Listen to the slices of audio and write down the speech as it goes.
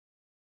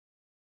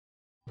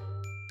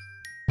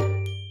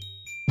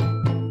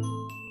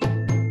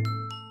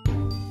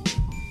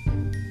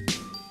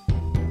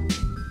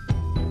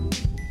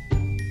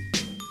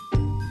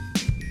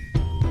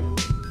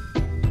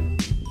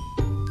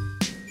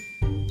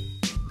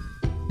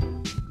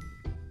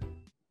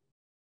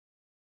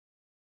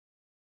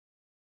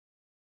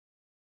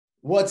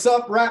What's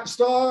up, rap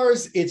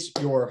stars? It's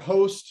your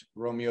host,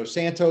 Romeo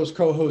Santos,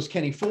 co-host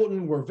Kenny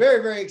Fulton. We're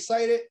very, very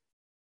excited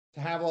to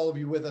have all of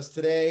you with us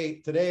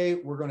today. Today,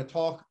 we're going to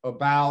talk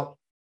about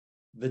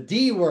the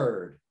D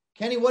word.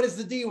 Kenny, what is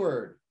the D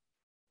word?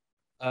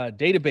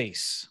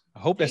 Database. I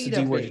hope that's the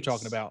D word you're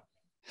talking about.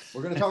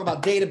 We're going to talk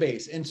about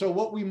database. And so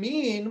what we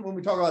mean when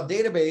we talk about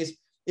database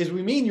is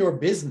we mean your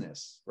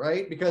business,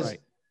 right? Because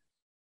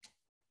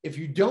if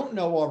you don't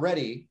know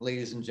already,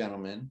 ladies and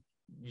gentlemen,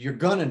 you're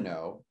going to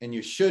know and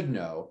you should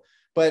know,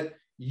 but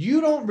you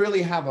don't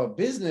really have a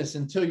business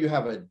until you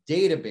have a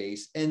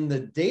database. And the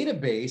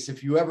database,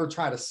 if you ever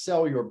try to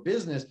sell your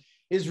business,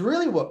 is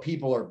really what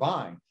people are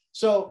buying.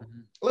 So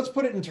let's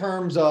put it in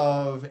terms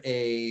of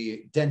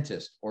a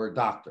dentist or a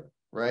doctor,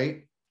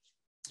 right?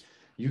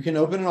 You can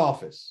open an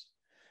office.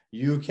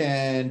 You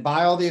can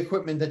buy all the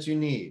equipment that you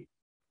need,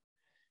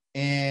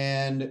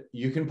 and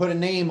you can put a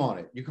name on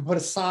it. You can put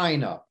a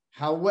sign up.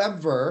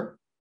 However,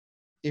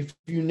 if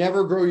you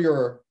never grow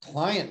your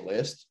client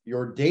list,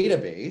 your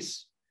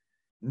database,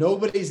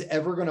 nobody's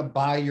ever going to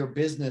buy your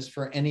business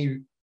for any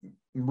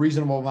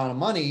reasonable amount of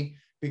money,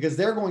 because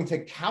they're going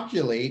to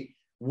calculate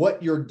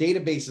what your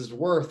database is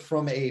worth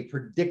from a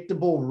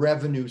predictable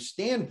revenue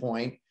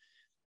standpoint.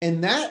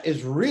 And that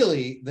is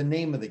really the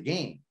name of the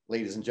game,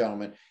 ladies and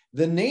gentlemen.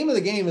 The name of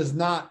the game is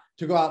not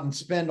to go out and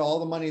spend all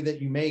the money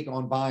that you make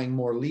on buying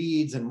more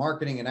leads and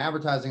marketing and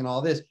advertising and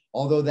all this,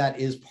 although that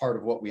is part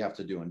of what we have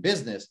to do in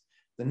business.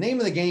 The name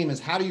of the game is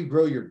how do you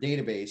grow your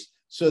database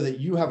so that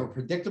you have a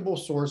predictable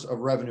source of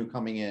revenue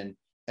coming in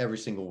every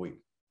single week.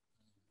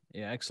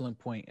 Yeah, excellent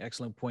point.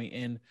 Excellent point.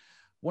 And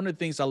one of the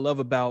things I love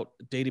about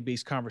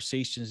database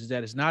conversations is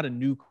that it's not a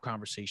new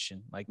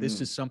conversation. Like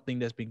this is something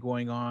that's been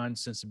going on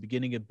since the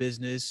beginning of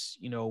business.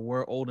 You know,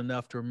 we're old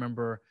enough to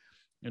remember,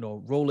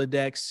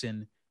 Rolodex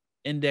and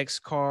index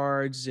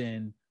cards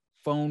and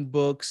phone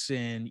books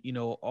and,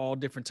 all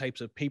different types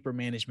of paper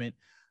management.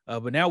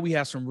 But now we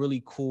have some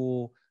really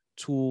cool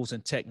tools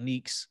and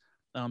techniques,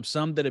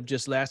 some that have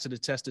just lasted the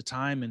test of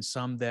time and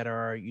some that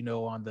are,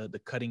 on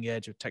the cutting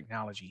edge of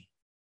technology.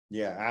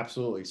 Yeah,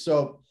 absolutely.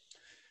 So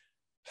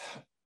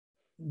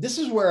this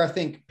is where I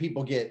think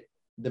people get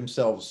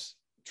themselves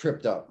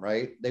tripped up,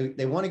 right?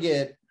 They want to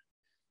get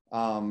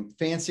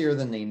fancier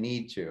than they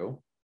need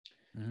to.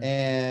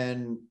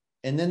 And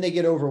then they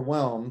get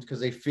overwhelmed because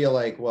they feel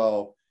like,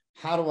 well,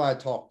 how do I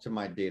talk to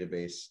my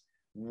database?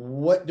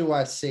 What do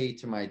I say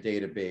to my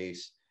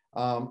database?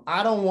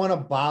 I don't want to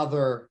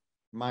bother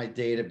my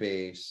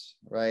database,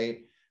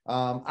 right?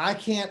 I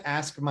can't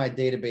ask my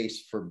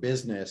database for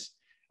business.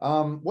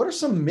 What are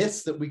some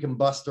myths that we can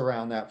bust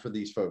around that for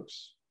these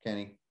folks,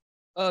 Kenny?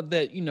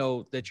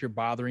 That you're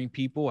bothering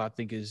people, I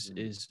think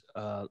is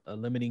a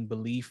limiting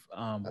belief.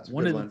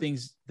 One of the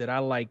things that I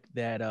like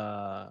that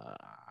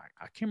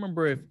I can't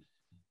remember if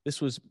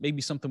this was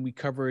maybe something we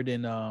covered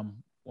in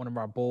one of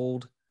our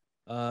bold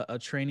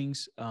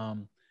trainings,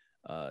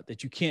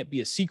 that you can't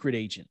be a secret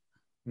agent.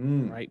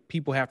 Right?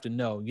 People have to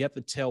know. You have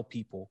to tell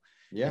people.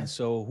 Yeah. And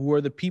so who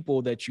are the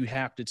people that you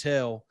have to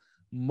tell?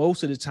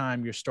 Most of the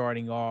time you're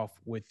starting off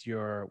with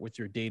your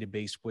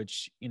database,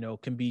 which,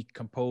 can be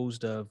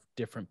composed of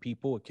different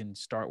people. It can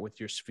start with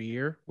your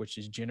sphere, which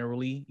is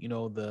generally,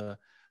 the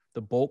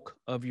bulk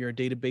of your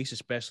database,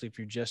 especially if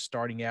you're just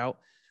starting out.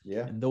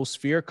 Yeah. And those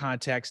sphere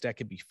contacts, that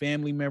could be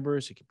family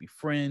members, it could be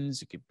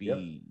friends, it could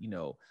be,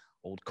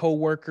 old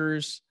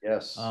coworkers,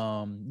 yes,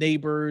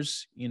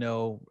 neighbors,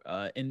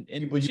 and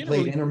people you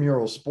played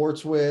intramural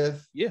sports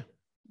with. Yeah.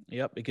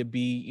 Yep. It could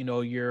be,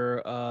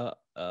 your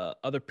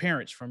other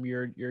parents from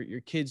your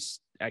kids'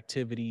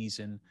 activities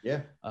and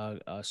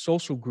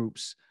social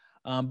groups.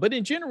 But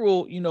in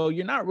general,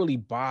 you're not really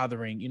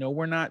bothering.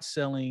 We're not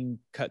selling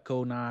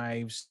Cutco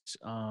knives.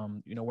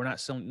 We're not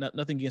selling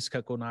nothing against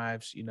Cutco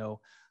knives.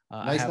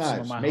 Nice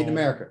knives, made in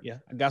America. Yeah,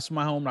 I got some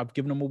of my home. I've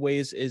given them away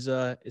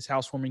as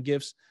housewarming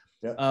gifts.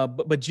 Yeah.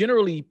 But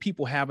generally,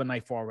 people have a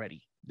knife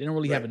already. They don't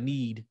really have a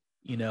need,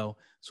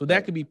 So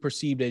that could be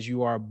perceived as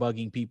you are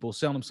bugging people,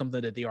 selling them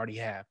something that they already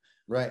have.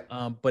 Right.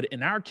 But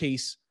in our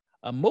case,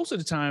 most of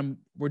the time,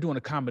 we're doing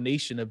a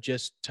combination of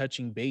just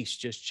touching base,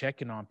 just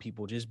checking on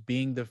people, just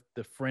being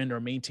the friend or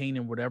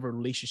maintaining whatever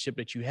relationship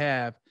that you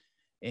have.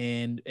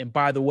 And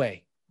by the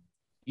way,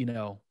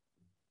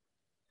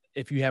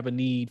 if you have a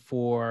need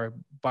for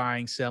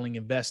buying, selling,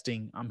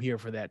 investing, I'm here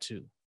for that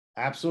too.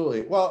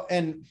 Absolutely. Well,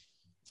 and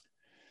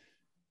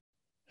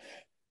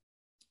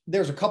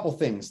there's a couple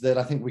things that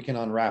I think we can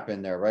unwrap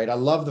in there, right? I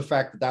love the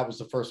fact that was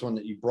the first one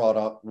that you brought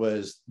up,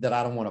 was that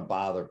I don't want to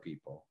bother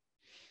people.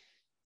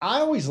 I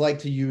always like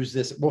to use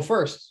this. Well,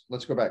 first,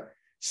 let's go back.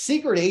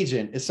 Secret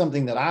agent is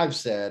something that I've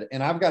said,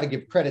 and I've got to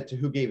give credit to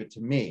who gave it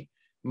to me.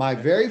 My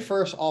very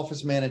first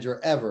office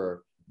manager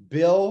ever,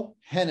 Bill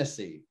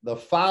Hennessy, the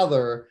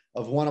father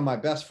of one of my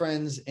best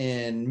friends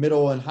in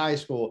middle and high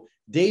school,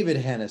 David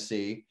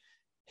Hennessy.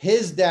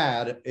 His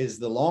dad is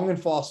the Long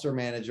and Foster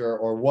manager,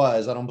 or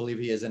was, I don't believe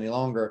he is any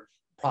longer,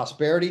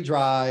 Prosperity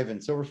Drive in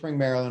Silver Spring,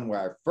 Maryland, where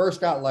I first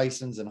got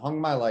licensed and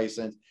hung my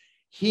license.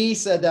 He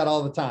said that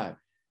all the time.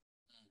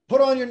 put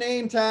on your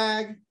name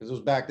tag, because it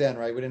was back then,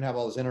 right? We didn't have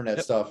all this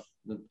internet stuff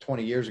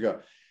 20 years ago.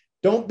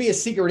 Don't be a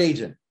secret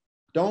agent.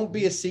 Don't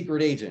be a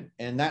secret agent.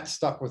 And that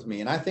stuck with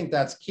me. And I think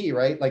that's key,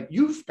 right? Like,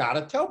 you've got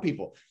to tell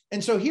people.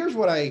 And so here's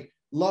what I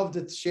love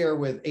to share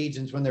with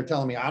agents when they're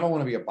telling me, I don't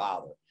want to be a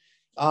bother.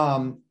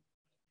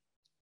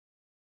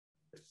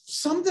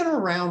 Something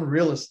around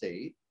real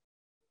estate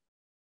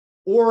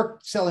or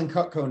selling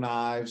Cutco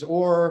knives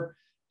or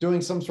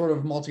doing some sort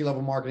of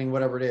multi-level marketing,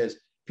 whatever it is,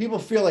 people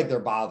feel like they're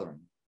bothering,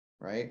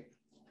 right?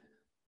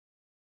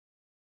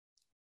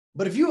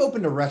 But if you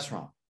opened a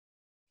restaurant,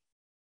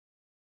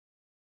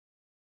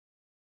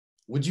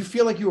 would you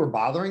feel like you were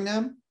bothering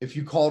them if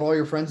you called all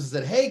your friends and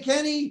said, hey,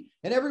 Kenny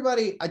and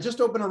everybody, I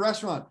just opened a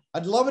restaurant.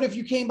 I'd love it if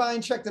you came by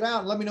and checked it out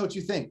and let me know what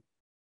you think.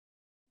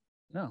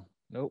 No,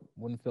 nope.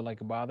 Wouldn't feel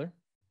like a bother.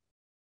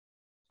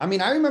 I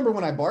mean, I remember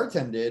when I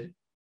bartended,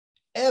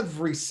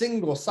 every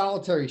single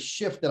solitary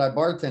shift that I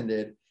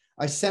bartended,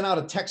 I sent out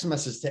a text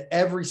message to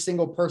every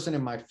single person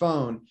in my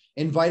phone,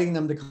 inviting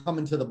them to come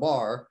into the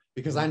bar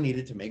because I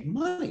needed to make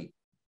money.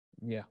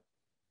 Yeah.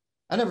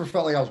 I never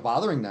felt like I was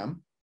bothering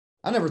them.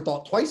 I never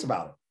thought twice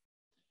about it.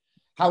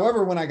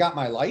 However, when I got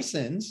my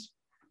license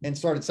and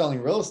started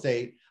selling real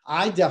estate,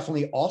 I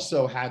definitely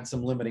also had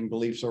some limiting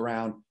beliefs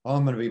around, oh,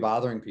 I'm going to be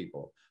bothering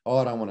people. Oh,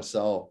 I don't want to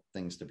sell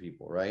things to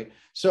people, right?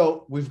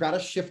 So we've got to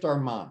shift our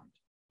mind.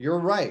 You're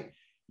right.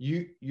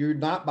 You're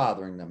not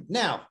bothering them.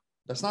 Now,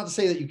 that's not to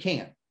say that you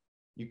can't.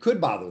 You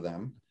could bother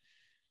them.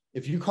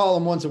 If you call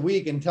them once a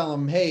week and tell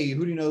them, hey,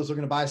 who do you know is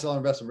looking to buy, sell, or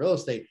invest in real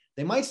estate?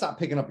 They might stop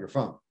picking up your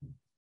phone.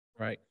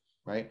 Right.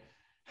 Right.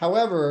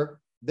 However,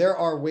 there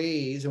are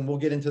ways, and we'll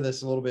get into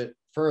this a little bit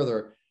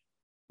further,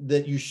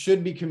 that you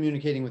should be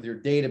communicating with your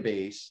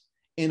database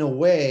in a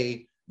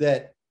way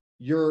that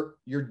you're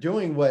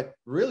doing what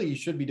really you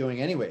should be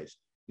doing anyways.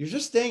 You're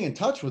just staying in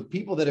touch with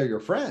people that are your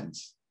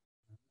friends.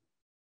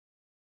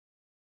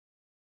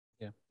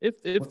 Yeah.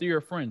 If they're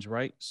your friends,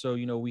 right? So,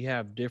 we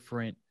have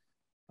different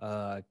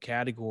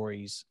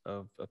categories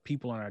of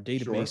people on our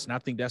database. Sure. And I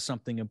think that's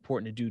something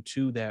important to do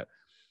too, that,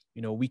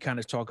 we kind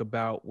of talk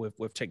about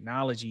with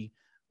technology.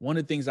 One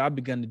of the things I've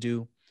begun to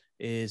do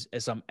is,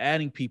 as I'm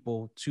adding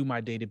people to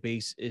my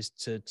database, is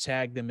to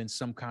tag them in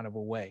some kind of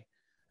a way,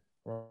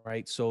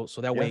 right? So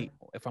that way,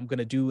 if I'm going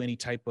to do any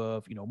type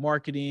of,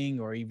 marketing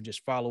or even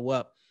just follow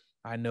up,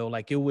 I know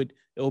like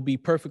it'll be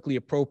perfectly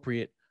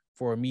appropriate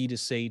for me to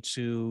say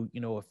to,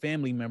 a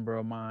family member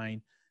of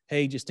mine,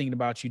 hey, just thinking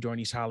about you during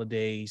these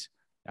holidays.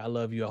 I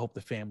love you. I hope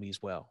the family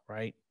is well.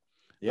 Right.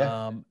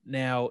 Yeah.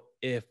 Now,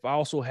 if I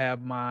also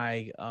have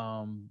my,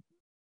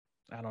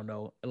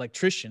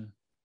 electrician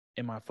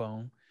in my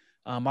phone,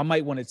 I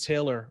might want to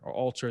tailor or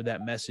alter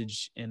that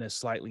message in a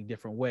slightly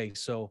different way.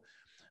 So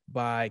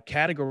by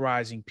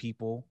categorizing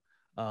people,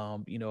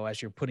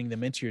 as you're putting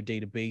them into your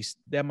database,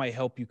 that might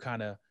help you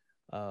kind of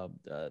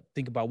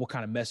think about what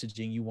kind of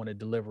messaging you want to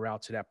deliver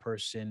out to that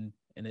person,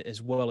 and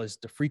as well as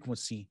the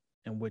frequency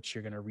in which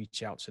you're going to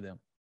reach out to them.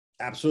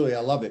 Absolutely. I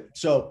love it.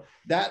 So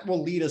that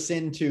will lead us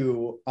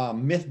into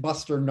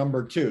Mythbuster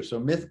number 2. So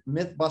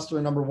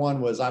Mythbuster number 1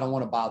 was, I don't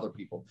want to bother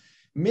people.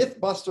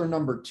 Mythbuster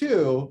number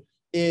 2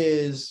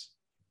 is,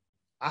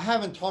 I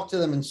haven't talked to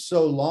them in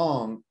so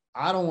long,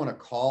 I don't want to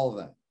call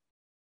them.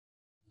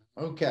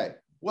 Okay.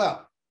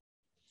 Well,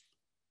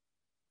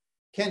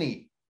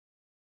 Kenny,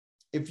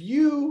 if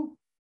you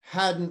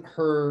hadn't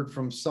heard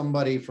from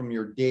somebody from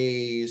your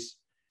days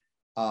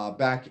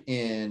back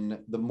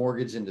in the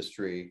mortgage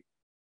industry,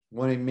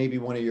 maybe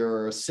one of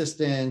your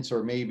assistants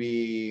or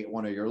maybe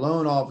one of your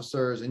loan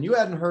officers, and you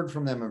hadn't heard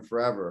from them in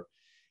forever,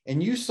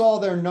 and you saw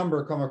their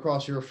number come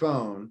across your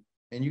phone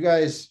and you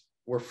guys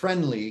were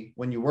friendly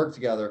when you worked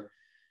together,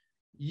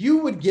 you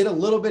would get a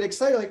little bit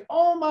excited, like,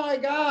 oh my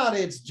God,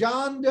 it's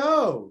John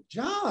Doe.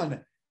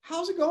 John,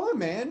 how's it going,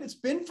 man? It's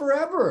been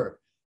forever.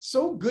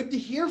 So good to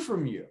hear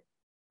from you.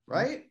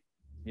 Right?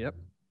 Yep.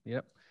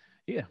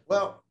 Yeah.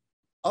 Well,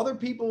 other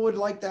people would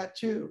like that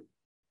too.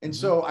 And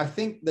so I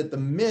think that the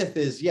myth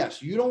is,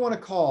 yes, you don't want to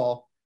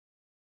call,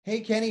 hey,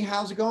 Kenny,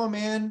 how's it going,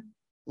 man?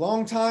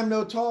 Long time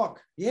no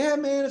talk. Yeah,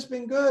 man, it's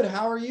been good.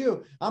 How are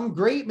you? I'm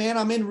great, man.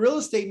 I'm in real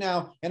estate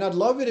now, and I'd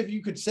love it if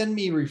you could send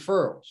me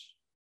referrals.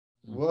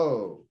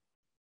 Whoa.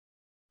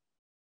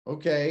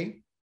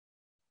 Okay.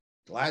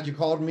 Glad you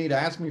called me to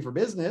ask me for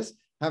business.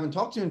 Haven't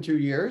talked to you in 2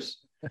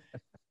 years.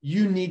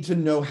 You need to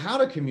know how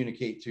to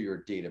communicate to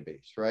your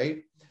database,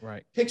 right?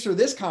 Right. Picture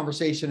this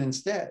conversation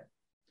instead.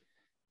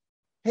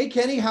 Hey,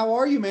 Kenny, how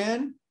are you,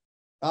 man?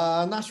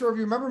 I'm not sure if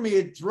you remember me.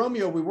 It's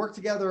Romeo. We worked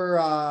together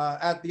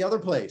at the other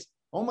place.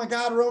 Oh my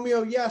God,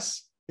 Romeo.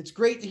 Yes. It's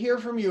great to hear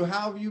from you.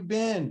 How have you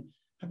been?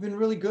 I've been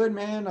really good,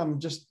 man. I'm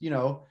just,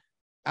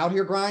 out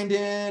here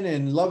grinding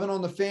and loving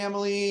on the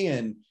family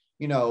and,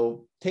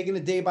 taking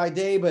it day by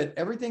day, but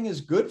everything is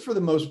good for the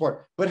most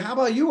part. But how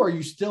about you? Are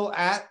you still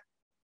at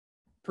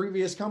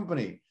previous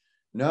company?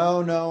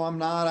 No, I'm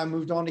not. I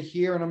moved on to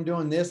here and I'm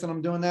doing this and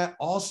I'm doing that.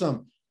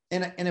 Awesome.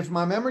 And if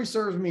my memory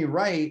serves me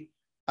right,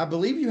 I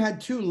believe you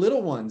had 2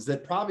 little ones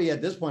that probably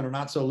at this point are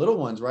not so little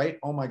ones, right?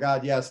 Oh my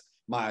God, yes.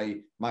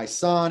 my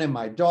son and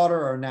my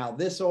daughter are now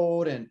this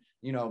old, and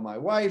you know, my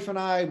wife and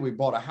I, we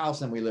bought a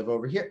house and we live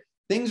over here.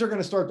 Things are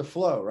going to start to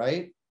flow,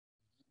 right?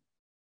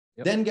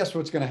 Yep. Then guess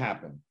what's going to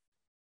happen?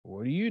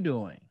 What are you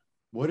doing?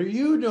 What are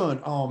you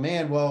doing? Oh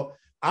man, well,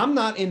 I'm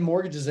not in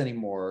mortgages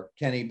anymore,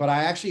 Kenny, but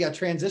I actually got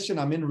transitioned.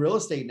 I'm in real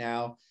estate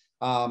now.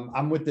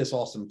 I'm with this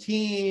awesome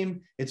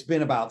team. It's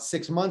been about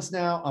 6 months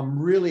now. I'm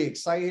really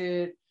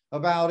excited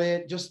about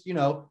it. Just, you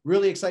know,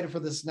 really excited for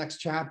this next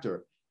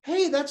chapter.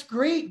 Hey, that's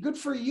great. Good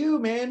for you,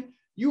 man.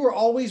 You were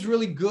always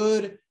really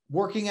good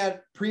working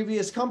at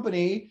previous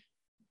company.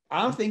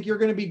 I think you're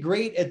going to be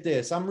great at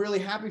this. I'm really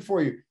happy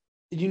for you.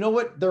 You know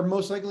what they're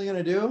most likely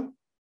going to do?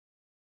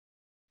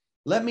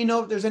 Let me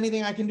know if there's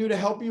anything I can do to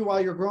help you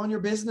while you're growing your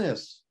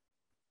business.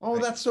 Oh,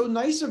 that's so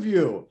nice of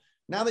you.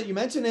 Now that you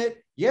mention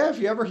it, yeah, if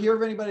you ever hear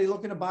of anybody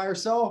looking to buy or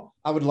sell,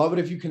 I would love it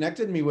if you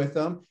connected me with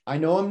them. I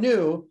know I'm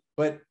new,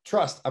 but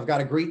trust, I've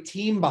got a great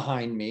team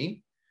behind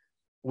me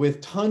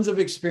with tons of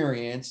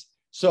experience.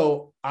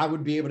 So I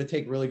would be able to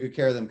take really good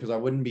care of them because I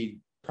wouldn't be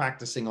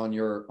practicing on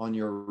your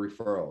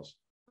referrals,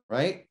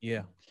 right?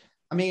 Yeah.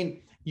 I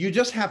mean, you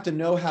just have to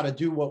know how to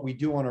do what we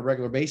do on a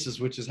regular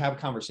basis, which is have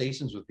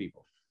conversations with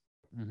people.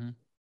 Mm-hmm.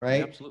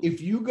 Right. Absolutely.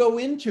 If you go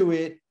into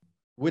it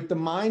with the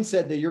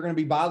mindset that you're going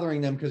to be bothering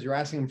them because you're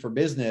asking them for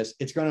business,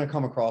 it's going to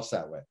come across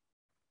that way.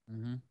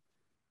 Mm-hmm.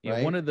 Yeah.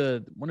 Right? One of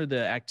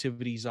the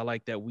activities I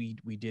like that we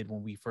did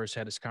when we first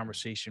had this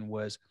conversation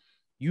was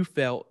you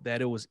felt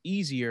that it was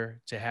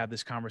easier to have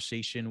this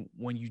conversation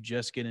when you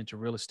just get into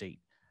real estate.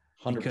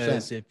 100%.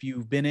 Because if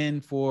you've been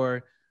in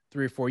for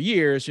 3 or 4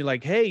 years, you're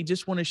like, hey,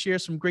 just want to share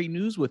some great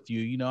news with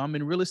you. You know, I'm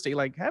in real estate.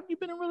 Like, haven't you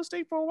been in real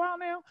estate for a while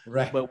now?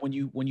 Right. But when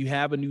you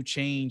have a new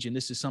change and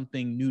this is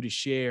something new to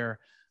share,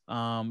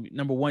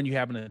 number one, you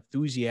have an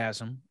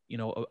enthusiasm, you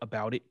know,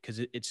 about it because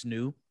it's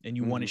new and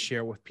you want to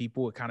share with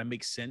people. It kind of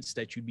makes sense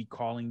that you'd be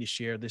calling to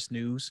share this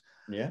news.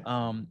 Yeah.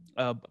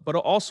 But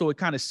also it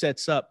kind of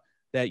sets up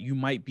that you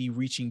might be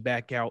reaching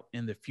back out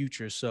in the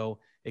future. So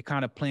it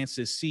kind of plants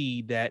this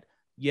seed that,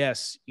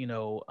 yes, you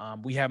know,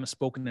 we haven't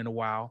spoken in a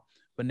while.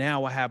 But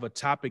now I have a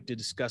topic to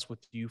discuss with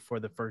you for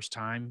the first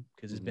time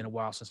because it's been a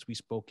while since we've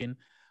spoken.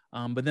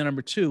 But then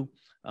number two,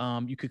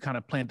 you could kind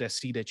of plant that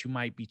seed that you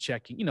might be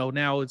checking. You know,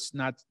 now it's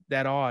not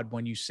that odd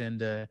when you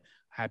send a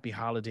happy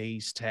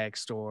holidays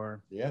text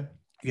or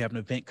you have an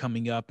event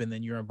coming up and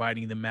then you're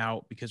inviting them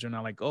out because they're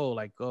not like,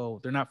 oh,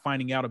 they're not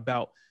finding out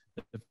about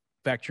the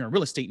fact you're in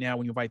real estate now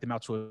when you invite them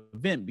out to an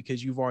event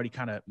because you've already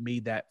kind of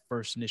made that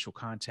first initial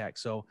contact.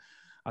 So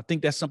I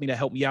think that's something that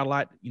helped me out a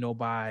lot, you know,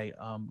 by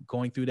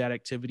going through that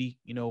activity,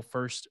 you know,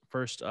 first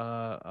when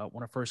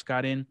I first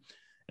got in.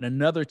 And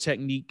another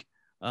technique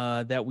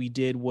that we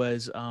did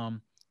was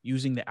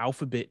using the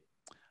alphabet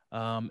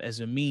as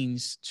a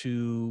means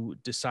to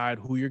decide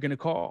who you're going to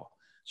call.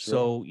 Sure.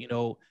 So, you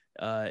know,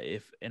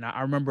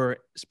 I remember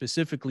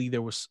specifically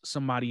there was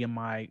somebody in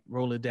my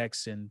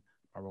Rolodex in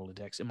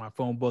my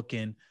phone book,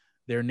 and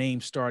their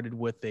name started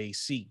with a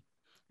C.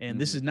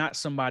 And this is not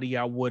somebody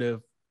I would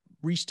have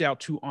reached out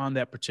to on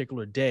that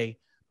particular day,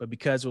 but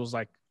because it was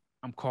like,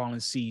 I'm calling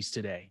C's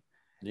today.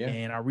 Yeah.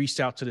 And I reached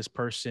out to this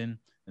person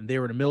and they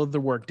were in the middle of the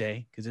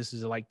workday because this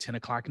is like 10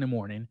 o'clock in the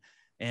morning.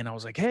 And I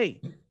was like,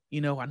 hey,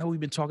 you know, I know we've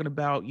been talking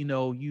about, you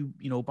know,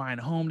 buying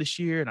a home this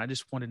year. And I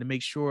just wanted to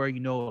make sure, you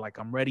know, like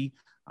I'm ready.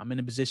 I'm in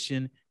a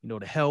position, you know,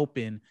 to help.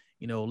 And,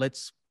 you know,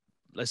 let's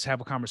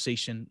have a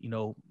conversation, you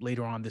know,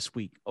 later on this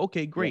week.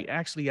 Okay, great. Yeah.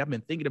 Actually, I've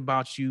been thinking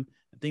about you,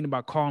 thinking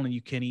about calling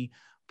you, Kenny,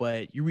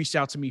 but you reached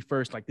out to me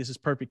first. Like, this is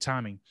perfect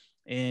timing.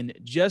 And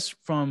just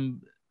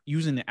from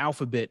using the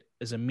alphabet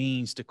as a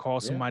means to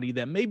call somebody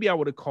that maybe I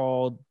would have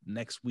called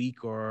next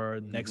week or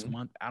next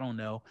month, I don't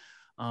know.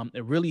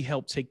 It really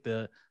helped take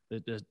the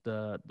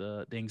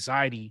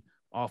anxiety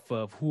off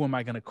of who am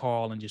I going to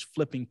call and just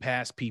flipping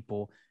past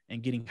people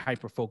and getting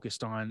hyper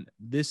focused on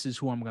this is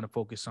who I'm going to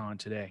focus on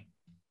today.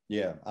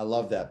 Yeah, I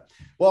love that.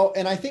 Well,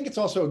 and I think it's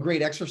also a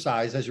great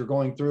exercise as you're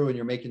going through and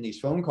you're making these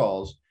phone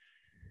calls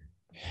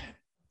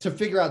to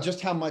figure out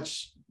just how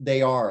much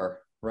they are,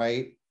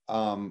 right?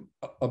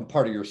 A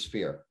part of your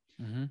sphere.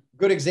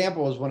 Good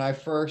example is when I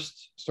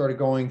first started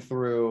going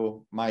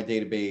through my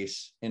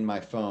database in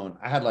my phone,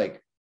 I had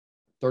like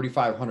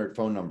 3,500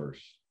 phone numbers,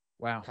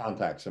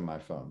 contacts in my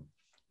phone.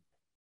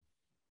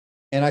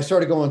 And I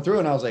started going through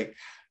and I was like,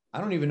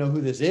 I don't even know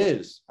who this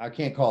is. I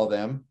can't call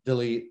them,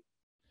 delete.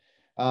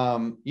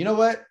 You know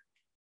what?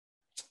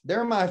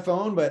 They're in my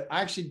phone, but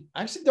I actually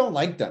don't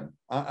like them.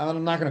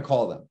 I'm not going to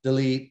call them,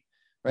 delete,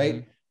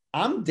 right?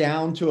 I'm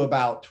down to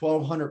about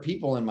 1,200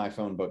 people in my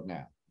phone book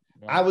now.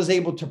 Wow. I was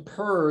able to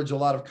purge a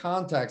lot of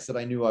contacts that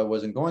I knew I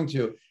wasn't going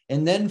to,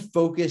 and then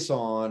focus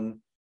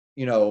on,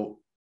 you know,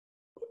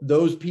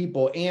 those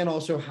people and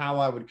also how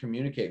I would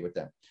communicate with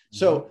them.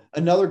 So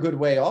another good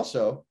way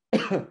also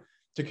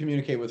to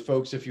communicate with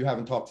folks, if you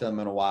haven't talked to them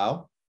in a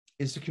while,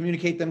 is to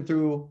communicate them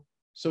through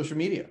social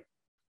media,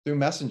 through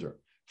Messenger.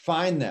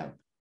 Find them,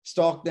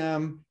 stalk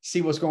them,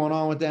 see what's going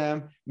on with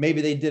them.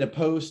 Maybe they did a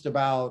post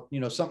about, you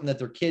know, something that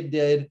their kid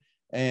did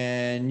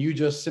and you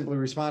just simply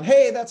respond,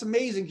 hey, that's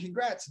amazing.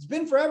 Congrats. It's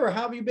been forever.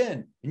 How have you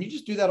been? And you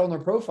just do that on their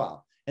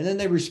profile. And then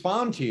they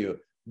respond to you.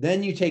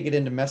 Then you take it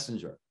into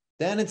Messenger.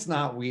 Then it's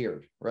not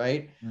weird,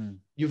 right?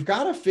 You've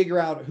got to figure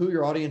out who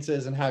your audience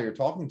is and how you're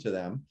talking to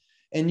them.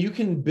 And you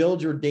can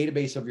build your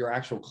database of your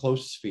actual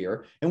close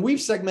sphere. And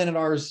we've segmented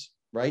ours,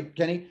 right,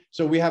 Kenny?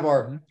 So we have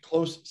our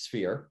close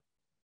sphere.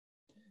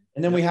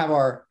 And then we have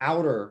our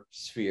outer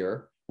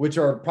sphere, which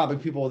are probably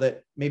people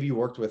that maybe you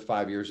worked with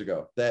 5 years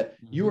ago, that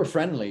you were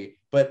friendly,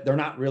 but they're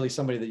not really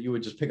somebody that you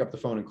would just pick up the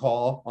phone and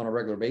call on a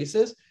regular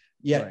basis.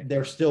 Yet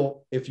they're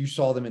still, if you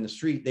saw them in the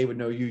street, they would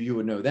know you, you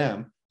would know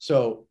them.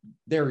 So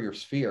they're your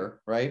sphere,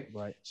 right?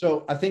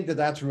 So I think that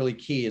that's really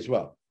key as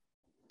well.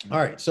 All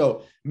right.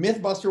 So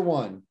Mythbuster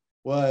 1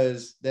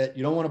 was that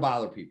you don't want to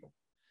bother people.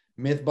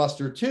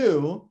 Mythbuster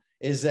 2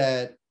 is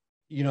that,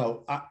 you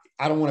know,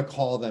 I don't want to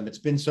call them. It's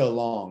been so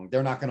long.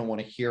 They're not going to want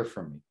to hear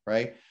from me,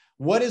 right?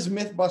 What is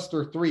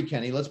Mythbuster 3,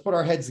 Kenny? Let's put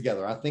our heads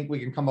together. I think we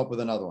can come up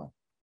with another one.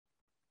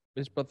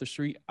 Mythbuster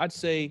 3, I'd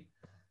say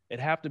it'd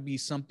have to be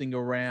something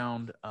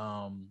around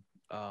time.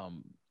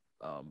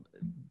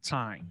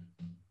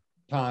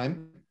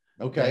 Time.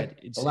 Okay.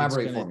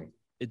 Elaborate for me.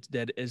 It's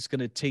that it's going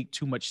to take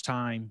too much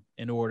time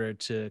in order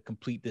to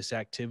complete this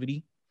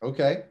activity.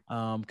 Okay.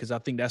 Because I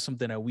think that's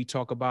something that we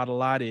talk about a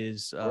lot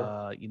is,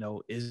 you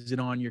know, is it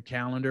on your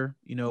calendar?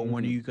 You know,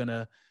 when are you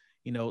gonna,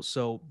 you know,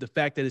 so the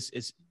fact that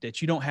it's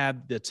that you don't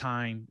have the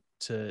time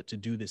to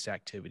do this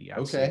activity,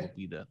 I'd say would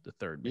be the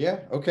third. Yeah.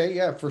 Okay.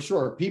 Yeah, for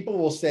sure. People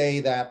will say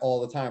that all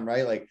the time,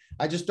 right? Like,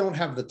 I just don't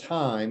have the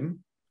time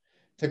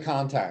to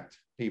contact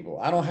people.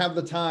 I don't have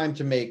the time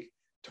to make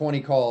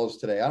 20 calls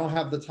today. I don't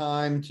have the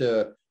time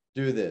to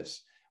do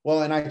this.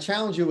 Well, and I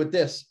challenge you with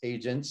this,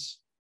 agents.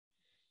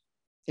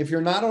 If you're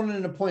not on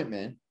an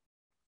appointment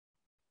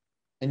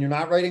and you're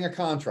not writing a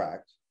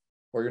contract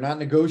or you're not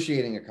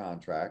negotiating a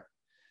contract,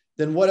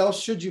 then what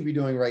else should you be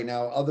doing right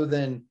now other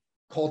than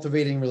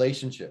cultivating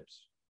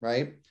relationships,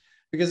 right?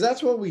 Because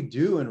that's what we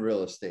do in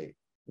real estate.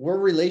 We're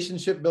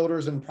relationship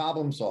builders and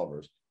problem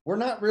solvers. We're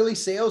not really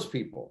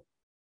salespeople.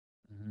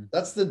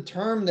 That's the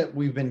term that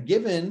we've been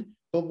given,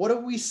 but what do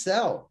we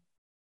sell?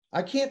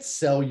 I can't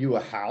sell you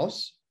a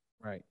house.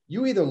 Right.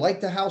 You either like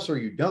the house or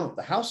you don't.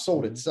 The house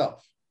sold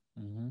itself.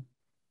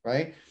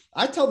 Right.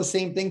 I tell the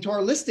same thing to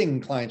our listing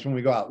clients when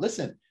we go out.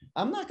 Listen,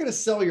 I'm not going to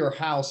sell your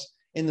house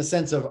in the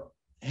sense of,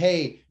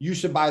 hey, you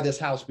should buy this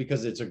house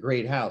because it's a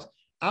great house.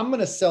 I'm going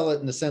to sell it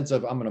in the sense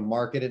of I'm going to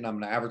market it and I'm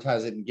going to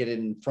advertise it and get it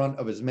in front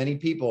of as many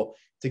people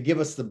to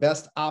give us the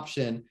best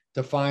option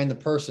to find the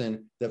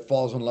person that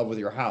falls in love with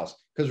your house.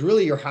 Because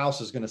really your house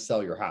is going to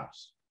sell your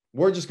house.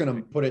 We're just going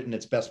to put it in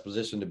its best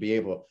position to be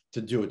able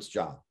to do its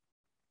job.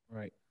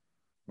 Right.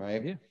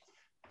 Right. Yeah.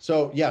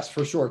 So yes,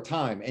 for sure,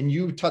 time. And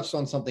you touched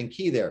on something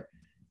key there.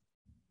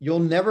 You'll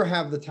never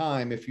have the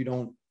time if you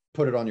don't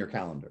put it on your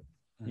calendar.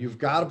 You've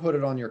got to put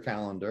it on your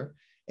calendar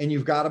and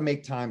you've got to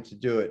make time to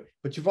do it.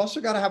 But you've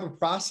also got to have a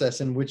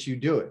process in which you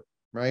do it,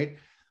 right?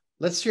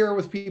 Let's share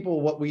with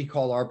people what we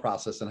call our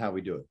process and how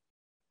we do it.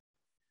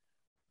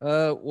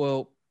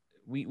 Well,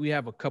 we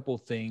have a couple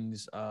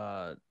things.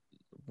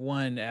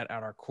 One at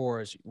our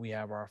core is we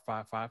have our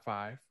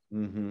 555.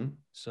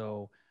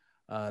 So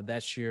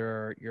that's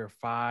your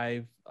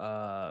 5.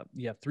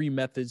 You have 3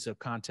 methods of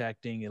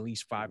contacting at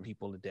least 5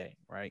 people a day,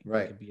 right?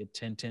 Right. It could be a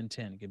 10, 10,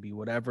 10. It could be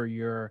whatever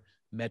your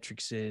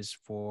metrics is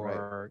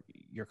for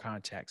your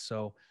contacts.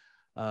 So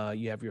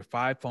you have your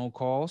 5 phone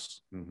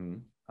calls.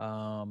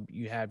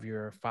 You have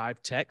your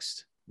 5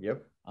 texts.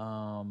 Yep.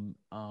 And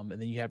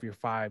then you have your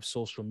 5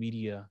 social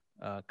media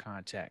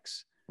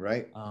contacts.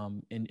 Right.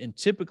 And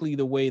typically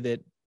the way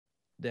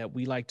that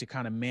we like to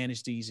kind of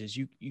manage these is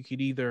you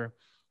could either,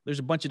 there's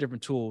a bunch of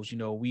different tools. You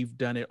know, we've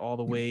done it all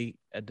the way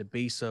at the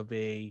base of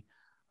a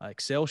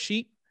Excel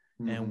sheet,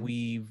 and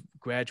we've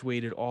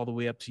graduated all the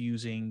way up to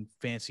using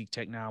fancy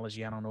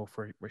technology. I don't know if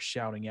we're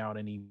shouting out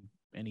any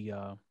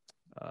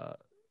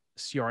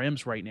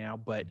CRMs right now,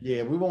 but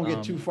yeah, we won't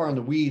get too far in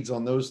the weeds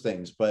on those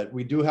things. But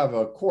we do have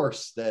a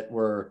course that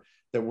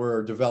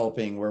we're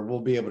developing where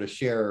we'll be able to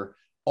share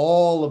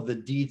all of the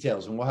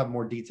details, and we'll have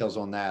more details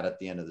on that at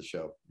the end of the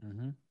show.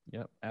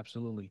 Yep,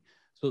 absolutely.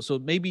 So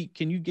maybe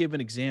can you give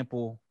an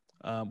example?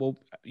 Well,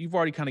 you've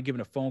already kind of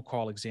given a phone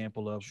call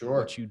example of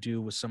what you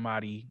do with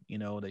somebody, you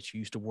know, that you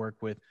used to work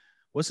with.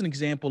 What's an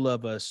example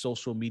of a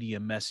social media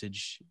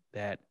message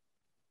that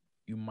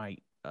you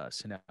might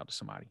send out to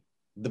somebody?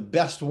 The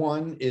best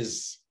one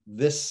is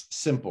this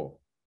simple.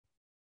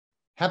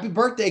 Happy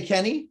birthday,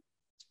 Kenny.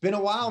 It's been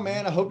a while,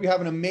 man. I hope you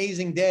have an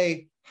amazing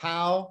day.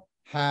 How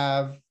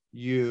have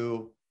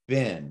you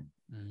been?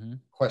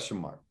 Question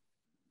mark.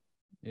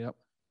 Yep.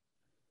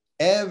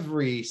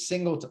 Every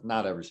single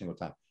not every single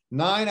time,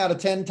 9 out of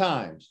 10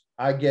 times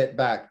I get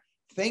back,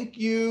 thank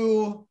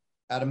you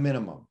at a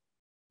minimum.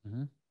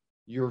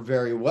 You're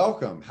very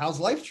welcome. How's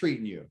life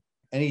treating you?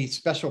 Any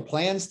special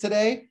plans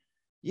today?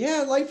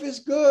 Yeah, life is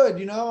good.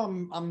 You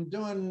know, I'm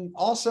doing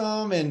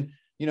awesome. And,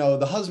 you know,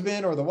 the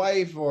husband or the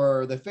wife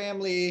or the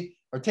family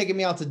are taking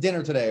me out to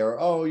dinner today. Or,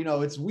 oh, you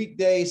know, it's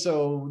weekday,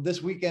 so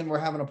this weekend we're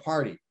having a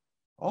party.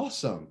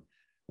 Awesome.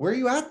 Where are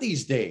you at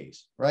these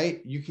days?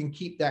 Right? You can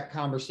keep that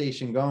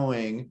conversation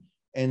going,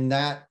 and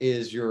that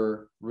is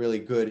your really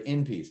good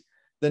in piece.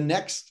 The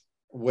next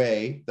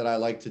way that I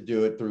like to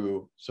do it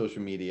through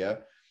social media,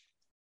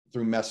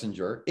 through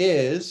Messenger,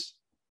 is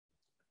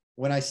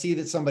when I see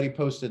that somebody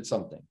posted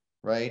something,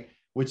 right?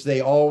 Which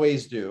they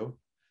always do.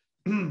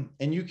 And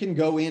you can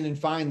go in and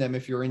find them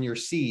if you're in your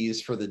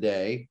C's for the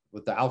day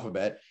with the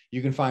alphabet. You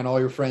can find all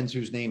your friends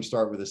whose names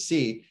start with a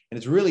C, and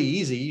it's really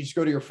easy. You just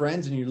go to your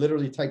friends and you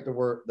literally type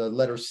the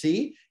letter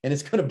C, and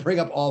it's going to bring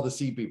up all the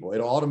C people.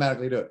 It'll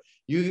automatically do it.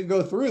 You can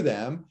go through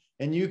them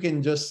and you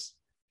can just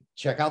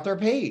check out their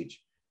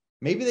page.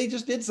 Maybe they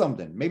just did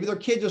something. Maybe their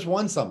kid just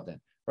won something,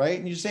 right?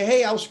 And you say,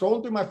 hey, I was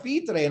scrolling through my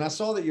feed today and I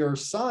saw that your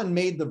son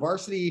made the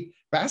varsity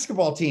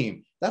basketball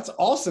team. That's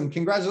awesome.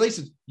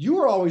 Congratulations. You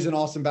were always an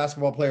awesome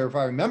basketball player, if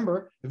I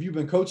remember. Have you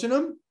been coaching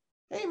them?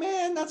 Hey,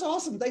 man, that's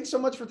awesome. Thanks so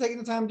much for taking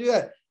the time to do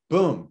that.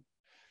 Boom.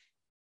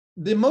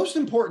 The most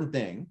important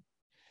thing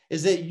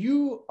is that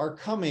you are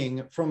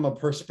coming from a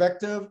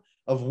perspective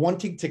of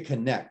wanting to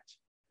connect,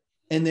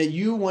 and that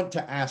you want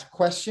to ask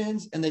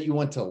questions, and that you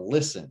want to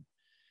listen.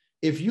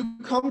 If you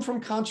come from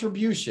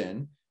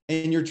contribution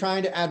and you're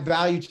trying to add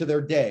value to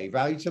their day,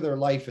 value to their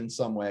life in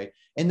some way,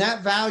 and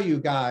that value,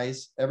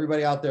 guys,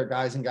 everybody out there,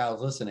 guys and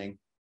gals listening,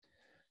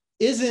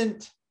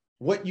 isn't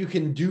what you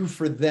can do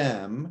for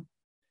them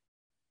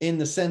in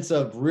the sense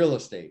of real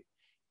estate.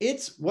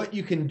 It's what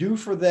you can do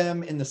for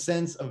them in the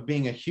sense of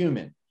being a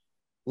human,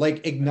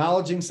 like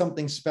acknowledging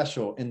something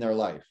special in their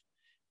life,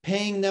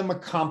 paying them a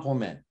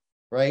compliment,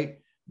 right?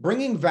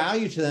 Bringing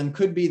value to them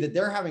could be that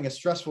they're having a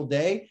stressful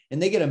day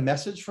and they get a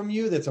message from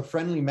you that's a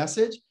friendly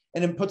message,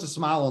 and it puts a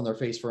smile on their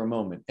face for a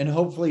moment and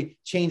hopefully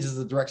changes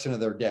the direction of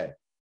their day,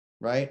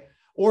 right?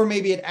 Or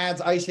maybe it adds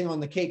icing on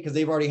the cake because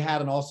they've already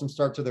had an awesome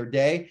start to their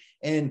day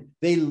and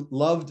they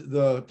loved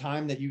the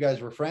time that you guys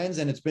were friends,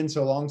 and it's been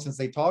so long since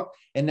they talked,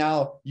 and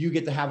now you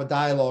get to have a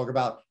dialogue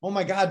about, oh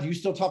my God, do you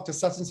still talk to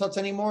such and such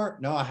anymore?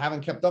 No, I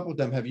haven't kept up with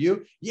them. Have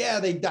you? Yeah,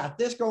 they got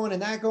this going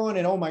and that going,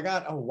 and oh my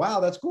God, oh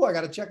wow, that's cool. I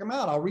got to check them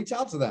out. I'll reach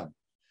out to them,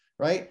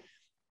 right?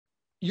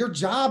 Your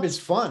job is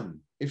fun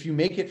if you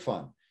make it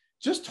fun.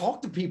 Just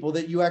talk to people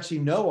that you actually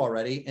know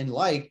already and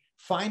like,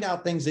 find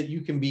out things that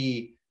you can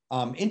be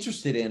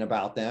interested in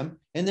about them,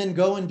 and then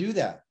go and do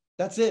that.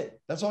 That's it.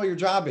 That's all your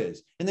job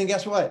is. And then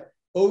guess what?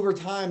 Over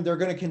time, they're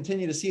going to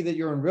continue to see that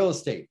you're in real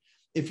estate.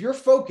 If your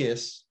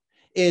focus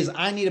is,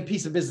 I need a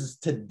piece of business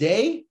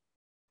today,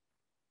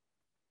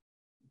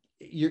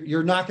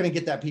 you're not going to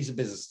get that piece of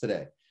business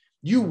today.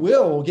 You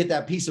will get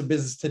that piece of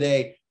business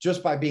today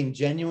just by being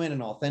genuine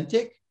and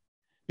authentic,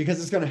 because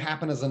it's going to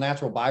happen as a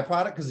natural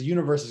byproduct, because the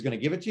universe is going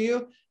to give it to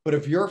you. But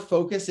if your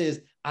focus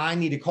is, I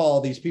need to call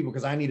these people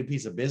because I need a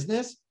piece of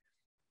business,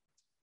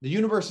 the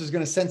universe is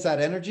going to sense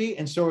that energy,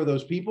 and so are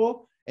those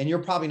people, and you're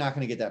probably not going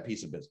to get that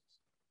piece of business.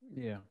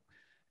 Yeah,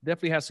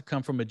 definitely has to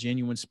come from a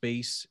genuine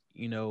space,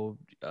 you know,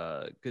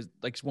 because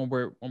like when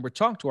we're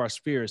talking to our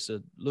sphere, it's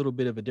a little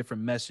bit of a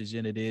different message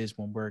than it is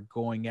when we're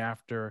going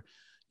after,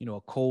 you know,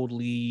 a cold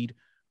lead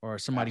or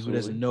somebody Absolutely.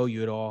 Who doesn't know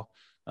you at all.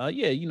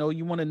 Yeah, you know,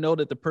 you want to know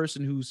that the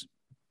person who's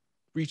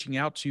reaching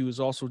out to you is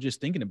also just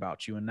thinking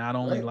about you and not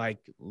only right. like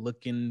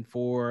looking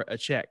for a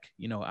check,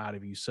 you know, out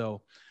of you.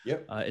 So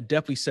yep. It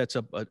definitely sets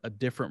up a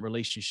different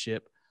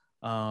relationship.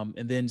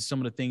 And then some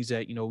of the things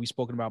that, you know, we've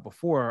spoken about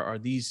before are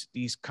these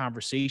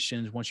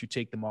conversations. Once you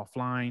take them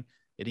offline,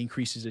 it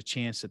increases the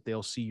chance that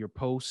they'll see your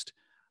post.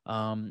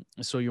 And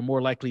so you're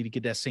more likely to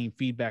get that same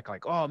feedback,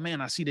 like, oh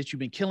man, I see that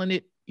you've been killing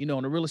it, you know,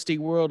 in the real estate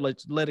world.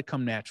 Let's let it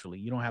come naturally.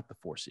 You don't have to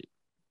force it.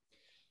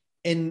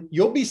 And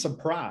you'll be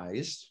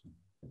surprised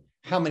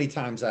how many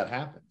times that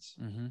happens.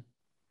 Mm-hmm.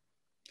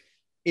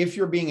 If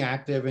you're being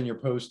active and you're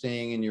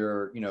posting and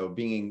you're, you know,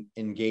 being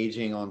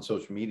engaging on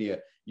social media,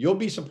 you'll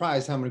be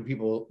surprised how many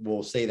people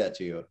will say that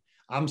to you.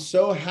 I'm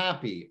so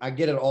happy. I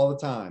get it all the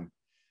time.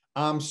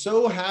 I'm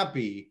so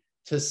happy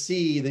to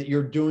see that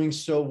you're doing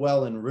so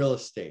well in real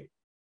estate.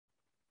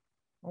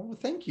 Oh, well,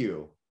 thank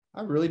you.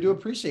 I really do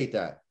appreciate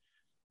that.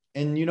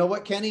 And you know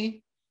what,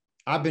 Kenny?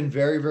 I've been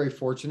very, very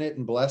fortunate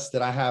and blessed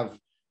that I have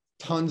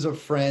tons of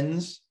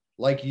friends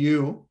like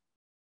you,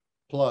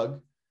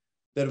 plug,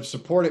 that have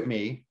supported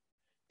me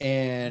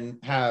and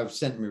have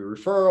sent me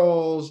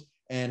referrals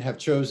and have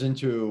chosen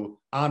to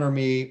honor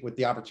me with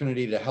the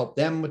opportunity to help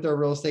them with their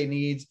real estate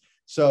needs.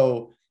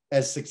 So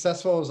as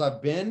successful as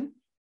I've been,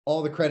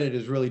 all the credit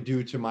is really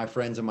due to my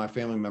friends and my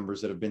family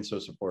members that have been so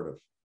supportive.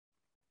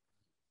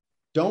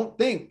 Don't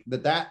think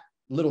that that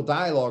little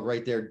dialogue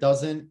right there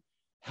doesn't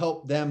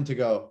help them to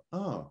go,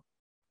 oh,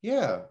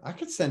 yeah, I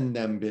could send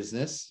them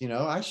business. You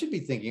know, I should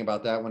be thinking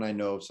about that when I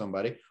know of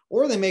somebody.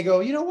 Or they may go,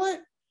 you know what?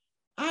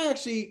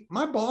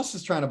 My boss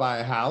is trying to buy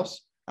a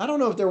house. I don't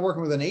know if they're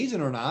working with an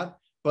agent or not,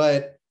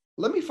 but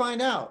let me find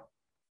out.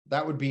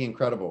 That would be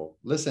incredible.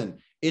 Listen,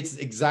 it's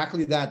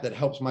exactly that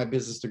helps my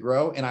business to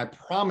grow. And I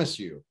promise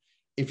you,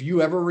 if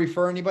you ever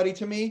refer anybody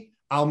to me,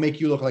 I'll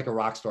make you look like a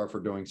rock star for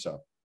doing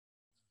so.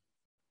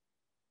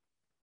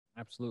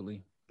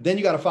 Absolutely. Then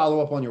you got to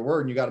follow up on your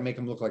word and you got to make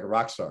them look like a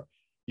rock star.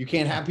 You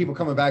can't have people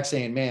coming back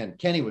saying, man,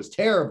 Kenny was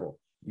terrible.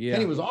 Yeah.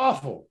 Kenny was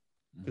awful,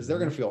 because they're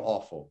going to feel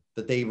awful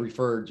that they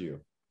referred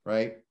you,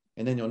 right?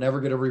 And then you'll never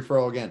get a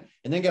referral again.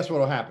 And then guess what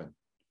will happen?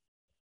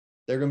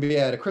 They're going to be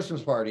at a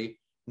Christmas party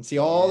and see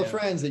all the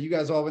friends that you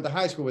guys all went to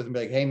high school with and be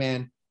like, hey,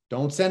 man,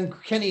 don't send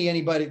Kenny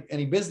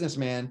any business,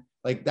 man.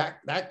 Like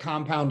that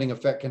compounding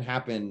effect can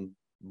happen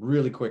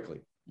really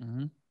quickly.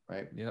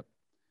 Right. Yep.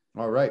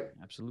 All right.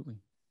 Absolutely.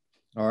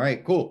 All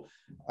right, cool.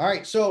 All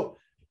right. So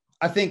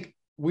I think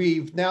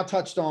we've now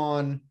touched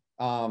on,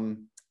 I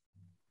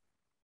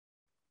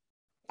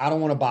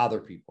don't want to bother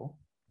people.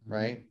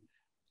 Right.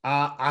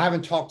 I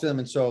haven't talked to them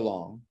in so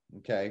long.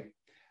 Okay.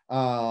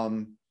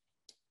 I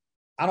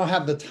don't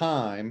have the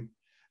time.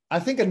 I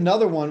think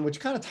another one, which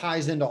kind of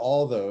ties into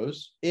all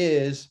those,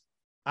 is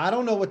I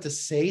don't know what to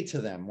say to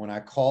them when I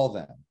call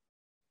them.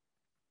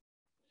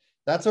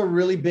 That's a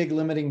really big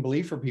limiting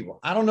belief for people.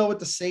 I don't know what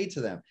to say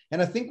to them.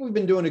 And I think we've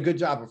been doing a good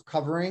job of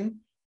covering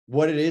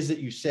what it is that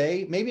you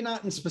say, maybe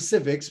not in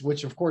specifics,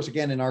 which of course,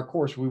 again, in our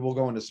course, we will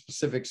go into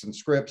specifics and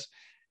scripts,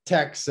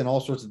 texts, and all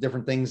sorts of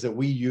different things that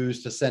we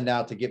use to send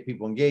out to get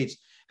people engaged.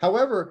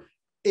 However,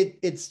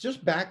 it's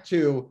just back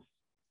to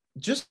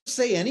just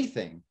say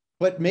anything,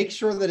 but make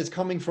sure that it's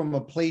coming from a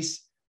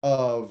place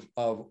of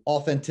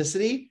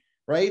authenticity,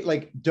 right?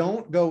 Like,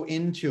 don't go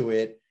into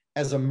it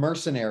as a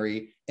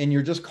mercenary and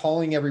you're just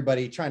calling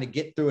everybody, trying to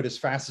get through it as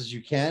fast as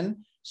you can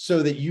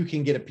so that you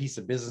can get a piece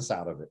of business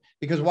out of it.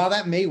 Because while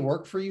that may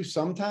work for you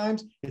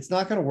sometimes, it's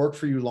not going to work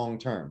for you long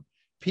term.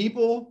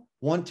 People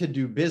want to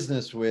do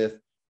business with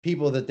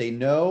people that they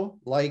know,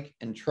 like,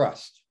 and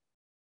trust.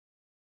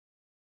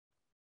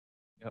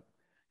 Yep.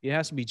 It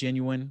has to be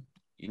genuine.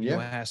 You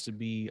know, it has to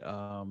be,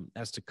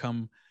 has to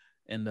come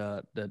in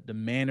the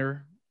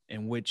manner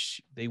in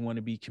which they want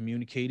to be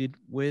communicated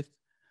with.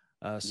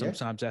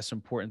 Sometimes that's an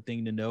important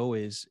thing to know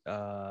is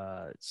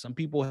some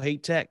people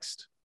hate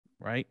text,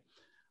 right?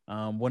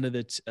 One of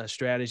the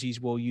strategies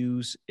we'll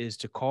use is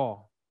to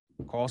call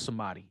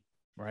somebody,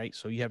 right?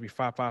 So you have your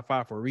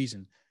 555 for a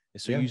reason.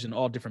 And so you're using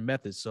all different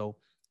methods. So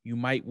you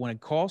might want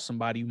to call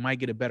somebody, you might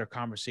get a better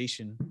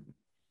conversation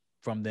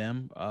from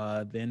them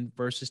than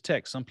versus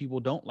text. Some people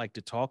don't like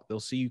to talk. They'll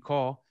see you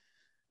call.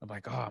 I'm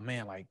like, oh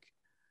man, like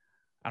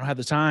I don't have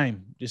the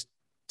time. Just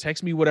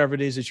text me whatever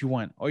it is that you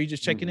want, or you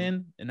just checking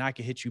in and I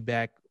can hit you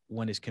back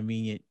when it's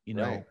convenient, you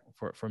know,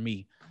 for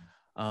me.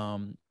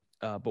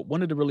 But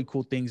one of the really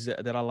cool things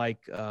that I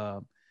like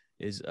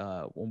is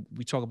when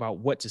we talk about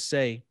what to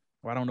say,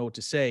 or I don't know what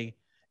to say,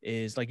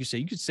 is like you say,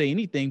 you could say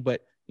anything,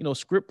 but you know,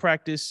 script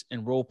practice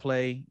and role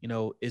play, you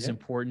know, is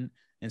important.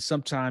 And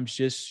sometimes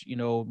just, you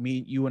know,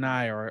 you and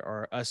I,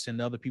 or us and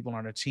the other people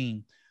on our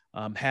team,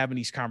 having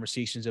these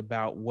conversations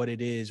about what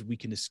it is we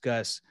can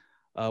discuss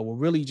will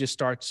really just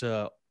start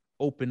to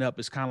open up.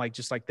 It's kind of like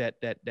just like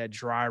that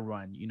dry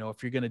run. You know,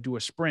 if you're going to do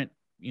a sprint,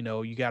 you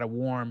know, you got to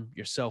warm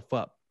yourself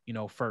up, you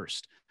know,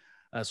 first.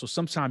 So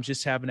sometimes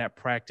just having that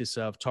practice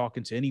of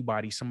talking to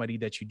anybody, somebody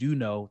that you do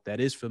know that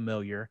is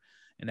familiar,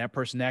 and that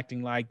person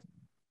acting like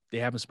they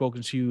haven't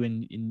spoken to you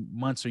in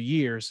months or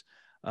years,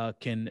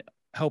 can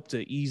help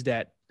to ease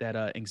that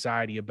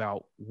anxiety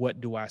about what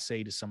do I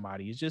say to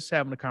somebody. It's just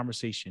having a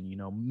conversation. You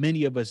know,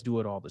 many of us do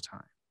it all the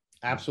time.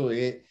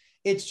 Absolutely.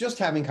 It's just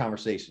having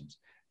conversations.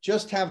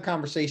 Just have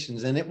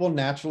conversations, and it will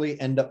naturally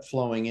end up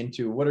flowing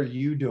into, what are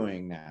you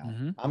doing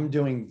now? I'm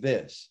doing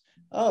this.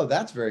 Oh,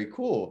 that's very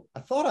cool.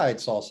 I thought I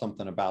saw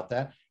something about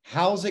that.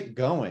 How's it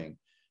going?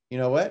 You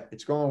know what?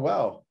 It's going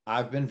well.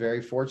 I've been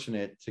very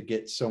fortunate to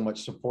get so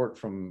much support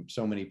from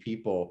so many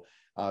people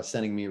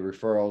sending me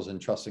referrals and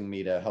trusting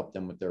me to help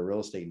them with their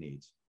real estate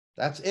needs.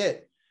 That's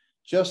it.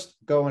 Just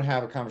go and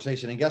have a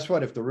conversation. And guess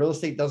what? If the real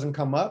estate doesn't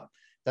come up,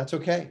 that's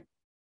okay.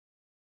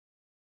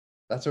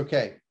 That's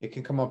okay. It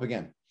can come up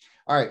again.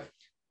 All right.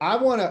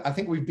 I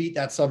think we beat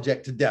that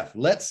subject to death.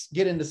 Let's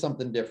get into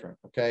something different.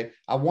 Okay.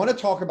 I want to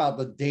talk about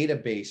the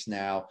database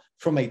now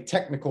from a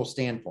technical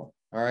standpoint.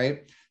 All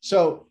right.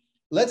 So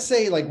let's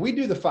say like we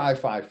do the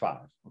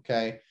 555.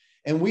 Okay.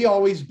 And we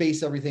always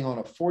base everything on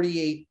a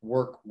 48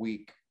 work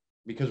week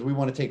because we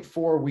want to take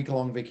 4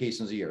 week-long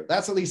vacations a year.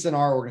 That's at least in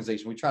our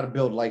organization. We try to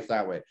build life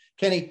that way.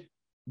 Kenny,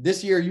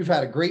 this year you've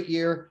had a great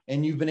year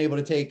and you've been able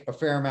to take a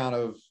fair amount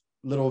of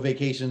little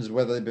vacations,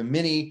 whether they've been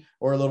mini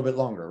or a little bit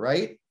longer,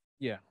 right?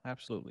 Yeah,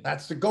 absolutely.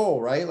 That's the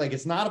goal, right? Like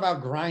it's not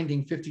about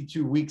grinding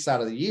 52 weeks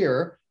out of the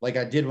year like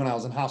I did when I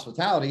was in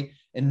hospitality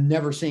and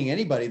never seeing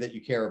anybody that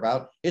you care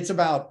about. It's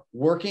about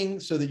working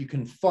so that you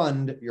can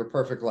fund your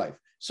perfect life.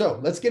 So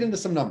let's get into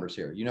some numbers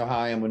here. You know how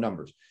I am with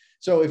numbers.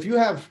 So if you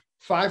have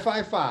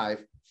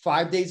 555,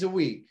 5 days a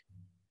week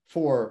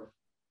for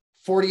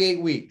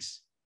 48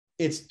 weeks,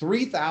 it's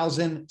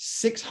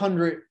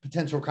 3,600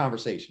 potential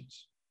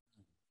conversations.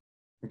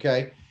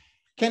 Okay.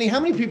 Kenny,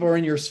 how many people are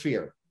in your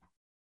sphere?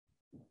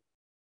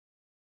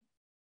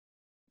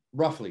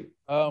 Roughly.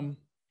 I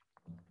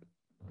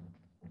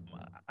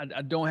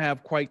don't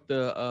have quite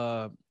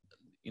the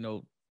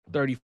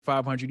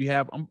 3,500 you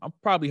have. I'm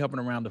probably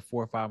hovering around the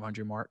 400 or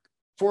 500 mark.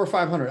 400 or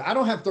 500. I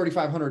don't have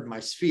 3,500 in my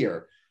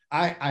sphere.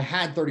 I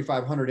had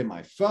 3,500 in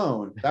my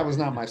phone. That was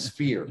not my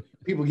sphere.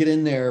 People get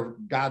in there,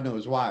 God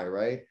knows why,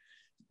 right?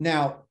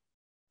 Now,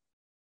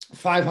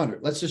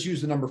 500. Let's just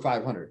use the number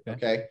 500.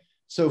 Okay.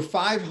 So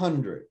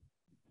 500.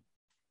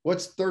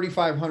 What's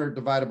 3,500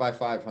 divided by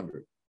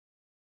 500?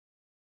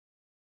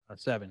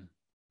 7.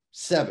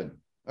 7.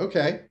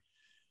 Okay.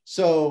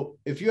 So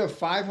if you have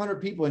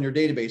 500 people in your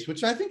database,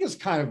 which I think is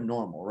kind of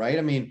normal, right?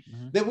 I mean,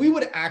 that we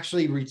would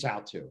actually reach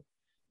out to.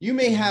 You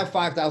may have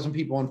 5,000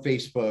 people on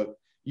Facebook.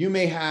 You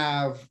may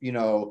have, you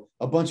know,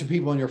 a bunch of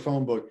people in your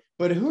phone book,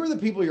 but who are the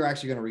people you're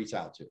actually going to reach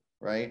out to,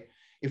 right?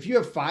 If you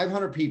have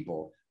 500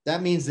 people,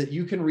 that means that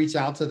you can reach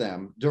out to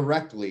them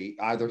directly,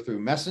 either through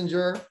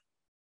Messenger,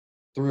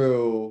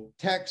 through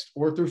text,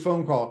 or through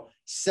phone call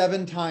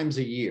 7 times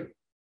a year.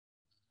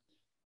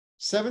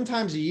 7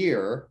 times a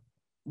year.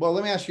 Well,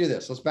 let me ask you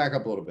this. Let's back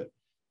up a little bit.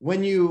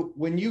 When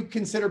you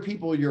consider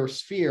people your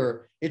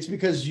sphere, it's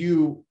because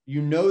you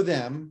know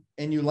them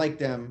and you like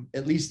them,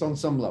 at least on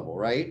some level,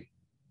 right?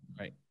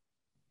 Right.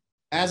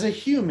 As a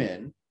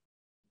human,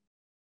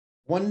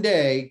 one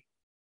day,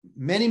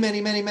 many,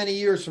 many, many, many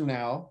years from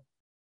now,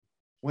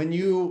 when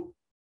you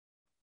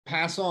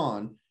pass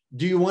on,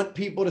 do you want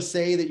people to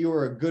say that you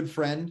were a good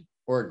friend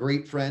or a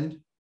great friend?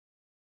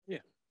 Yeah.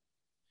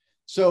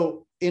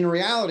 So in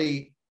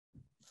reality,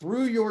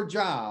 through your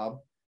job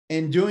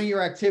and doing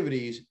your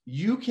activities,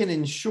 you can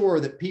ensure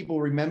that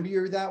people remember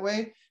you that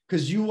way,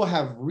 because you will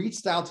have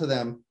reached out to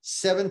them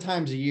 7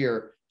 times a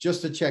year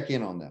just to check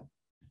in on them.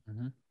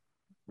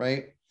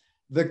 Right?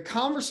 The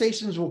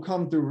conversations will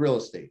come through real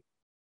estate.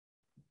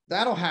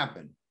 That'll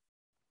happen.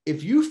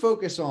 If you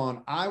focus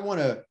on, I want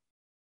to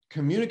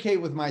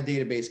communicate with my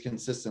database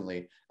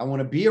consistently. I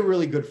want to be a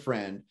really good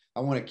friend.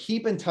 I want to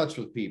keep in touch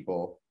with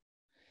people.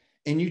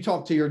 And you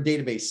talk to your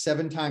database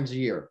 7 times a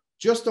year,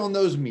 just on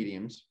those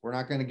mediums. We're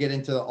not going to get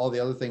into all the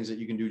other things that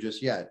you can do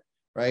just yet,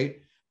 right?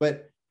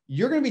 But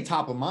you're going to be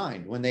top of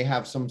mind when they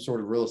have some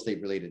sort of real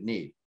estate related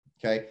need.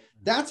 Okay.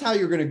 That's how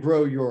you're going to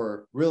grow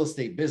your real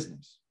estate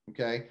business.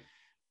 Okay.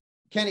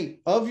 Kenny,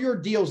 of your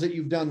deals that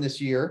you've done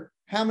this year,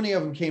 how many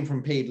of them came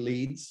from paid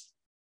leads?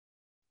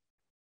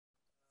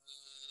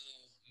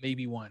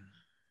 Maybe 1.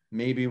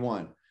 Maybe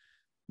 1.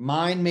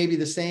 Mine may be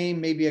the same,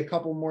 maybe a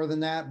couple more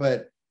than that,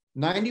 but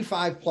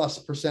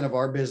 95+% of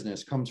our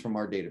business comes from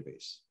our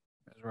database.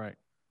 That's right.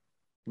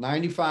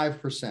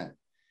 95%.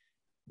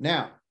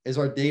 Now, is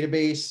our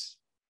database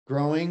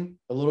growing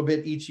a little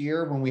bit each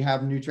year when we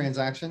have new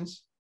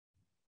transactions?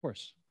 Of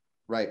course.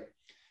 Right.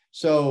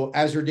 So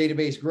as your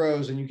database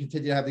grows and you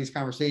continue to have these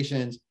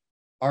conversations,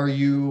 are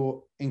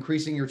you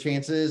increasing your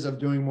chances of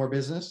doing more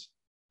business?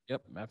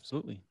 Yep,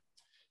 absolutely.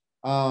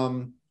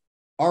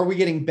 Are we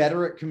getting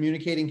better at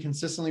communicating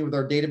consistently with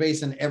our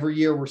database? And every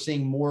year we're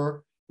seeing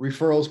more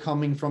referrals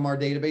coming from our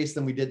database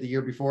than we did the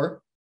year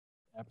before?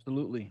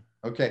 Absolutely.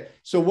 Okay.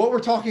 So what we're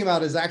talking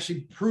about is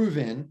actually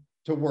proven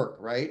to work,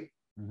 right?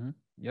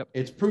 Yep.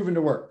 It's proven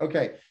to work.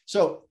 Okay.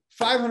 So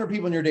 500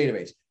 people in your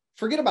database.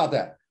 Forget about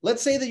that.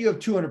 Let's say that you have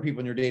 200 people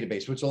in your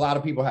database, which a lot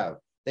of people have.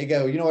 They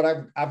go, you know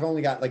what? I've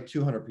only got like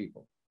 200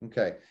 people.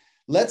 Okay.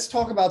 Let's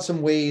talk about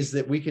some ways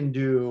that we can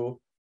do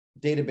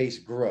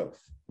database growth.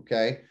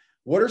 Okay.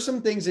 What are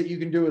some things that you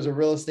can do as a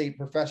real estate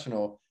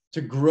professional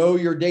to grow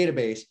your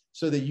database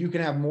so that you can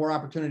have more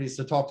opportunities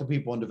to talk to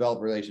people and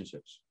develop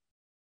relationships?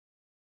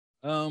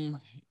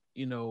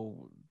 You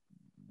know,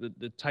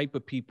 the type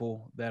of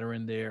people that are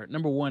in there,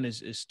 number one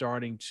is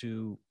starting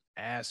to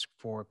ask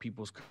for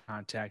people's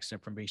contacts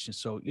information.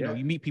 So, you know,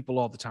 you meet people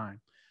all the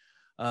time.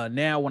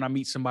 Now when I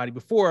meet somebody,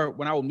 before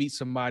when I would meet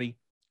somebody,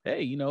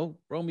 hey, you know,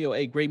 Romeo,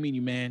 hey, great meeting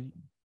you, man.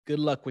 Good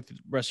luck with the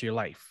rest of your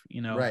life.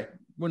 You know,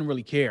 wouldn't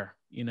really care,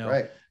 you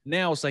know.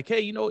 Now it's like,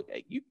 hey, you know,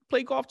 you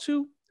play golf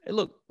too? Hey,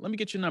 look, let me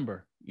get your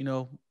number, you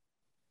know,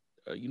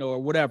 or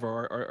whatever,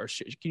 or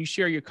can you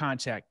share your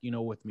contact, you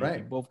know, with me? If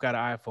you both got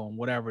an iPhone,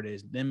 whatever it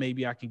is, then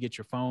maybe I can get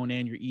your phone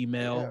and your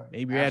email,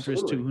 maybe your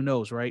address too, who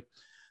knows, right?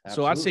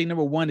 So I'd say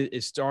number one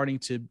is starting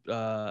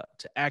to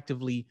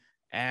actively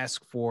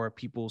ask for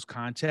people's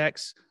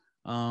contacts.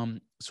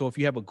 So if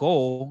you have a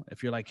goal,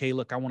 if you're like, hey,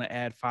 look, I want to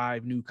add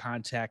 5 new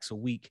contacts a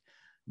week,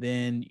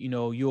 then, you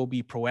know, you'll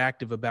be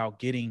proactive about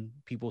getting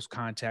people's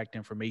contact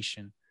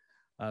information.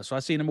 So I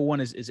say number one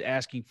is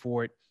asking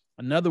for it.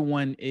 Another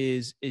one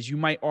is you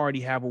might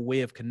already have a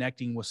way of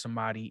connecting with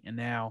somebody and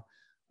now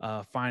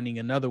finding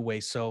another way.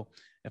 So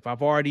if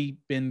I've already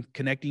been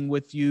connecting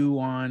with you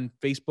on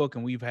Facebook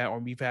and we've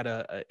had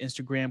a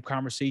Instagram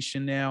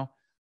conversation now,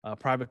 a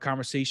private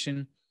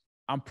conversation,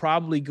 I'm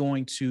probably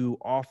going to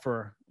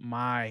offer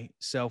my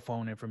cell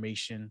phone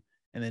information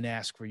and then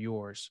ask for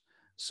yours.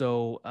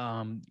 So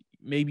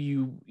maybe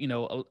you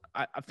know,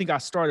 I think I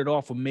started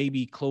off with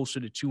maybe closer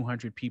to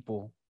 200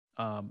 people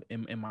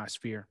in my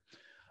sphere.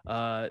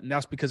 And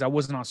that's because I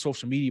wasn't on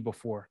social media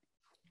before.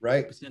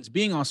 Right. But since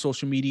being on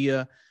social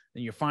media,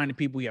 then you're finding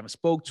people you haven't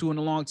spoke to in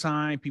a long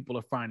time. People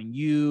are finding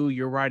you.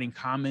 You're writing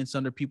comments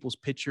under people's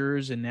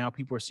pictures, and now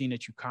people are seeing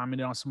that you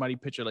commented on somebody's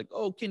picture, like,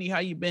 "Oh, Kenny, how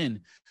you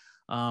been?"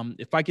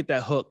 If I get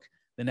that hook,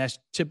 then that's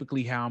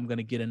typically how I'm going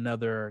to get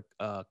another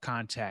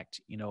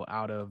contact,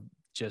 out of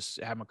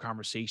just having a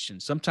conversation.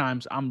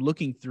 Sometimes I'm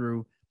looking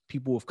through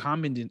people who've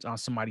commented on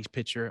somebody's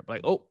picture,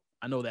 like, oh,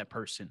 I know that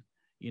person,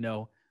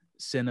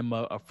 send them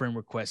a friend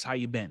request. How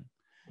you been?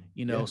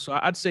 So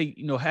I'd say,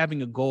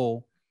 having a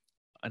goal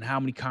on how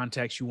many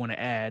contacts you want to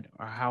add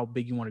or how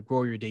big you want to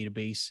grow your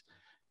database,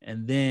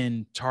 and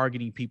then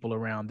targeting people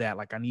around that.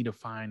 Like, I need to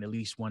find at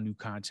least one new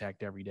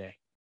contact every day.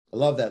 I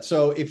love that.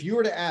 So if you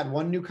were to add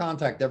one new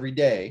contact every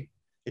day,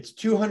 it's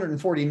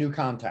 240 new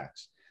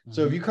contacts. Mm-hmm.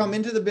 So if you come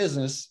into the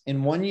business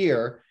in 1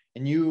 year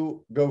and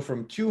you go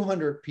from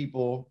 200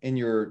 people in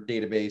your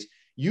database,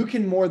 you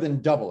can more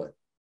than double it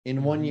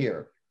in 1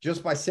 year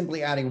just by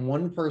simply adding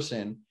one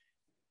person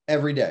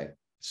every day.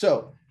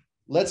 So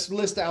let's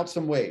list out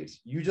some ways.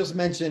 You just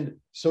mentioned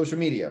social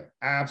media.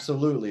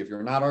 Absolutely. If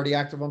you're not already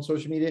active on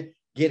social media,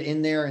 get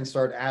in there and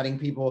start adding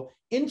people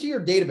into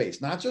your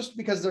database, not just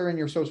because they're in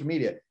your social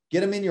media. Get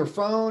them in your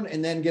phone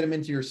and then get them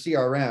into your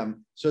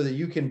CRM so that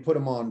you can put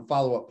them on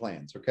follow-up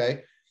plans.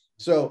 Okay.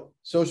 So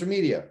social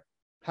media.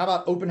 How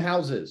about open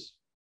houses?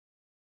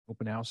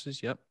 Open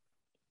houses. Yep.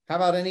 How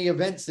about any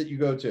events that you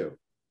go to?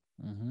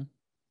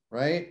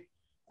 Right.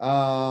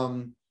 How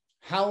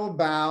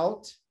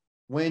about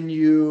when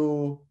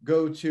you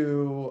go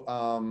to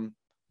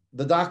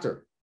the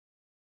doctor,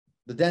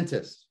 the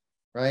dentist,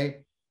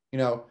 right?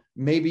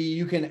 Maybe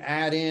you can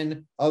add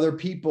in other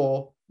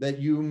people that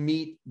you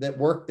meet that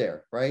work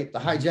there, right? The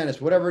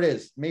hygienist, whatever it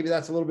is. Maybe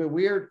that's a little bit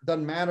weird.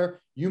 Doesn't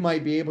matter. You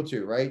might be able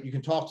to, right? You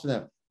can talk to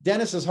them.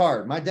 Dentist is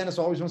hard. My dentist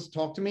always wants to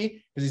talk to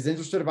me because he's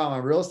interested about my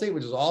real estate,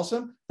 which is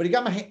awesome. But he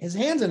got his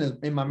hands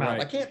in my mouth.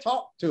 Right. I can't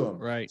talk to him.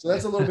 Right. So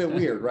that's a little bit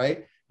weird,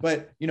 right?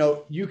 But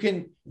you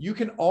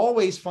can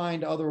always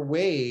find other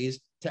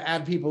ways to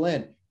add people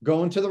in.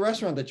 Going to the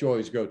restaurant that you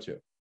always go to,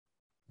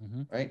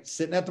 right?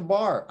 Sitting at the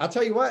bar. I'll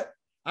tell you what,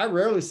 I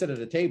rarely sit at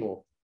a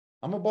table.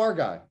 I'm a bar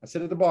guy. I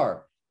sit at the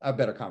bar. I have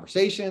better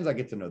conversations. I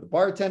get to know the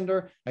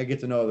bartender. I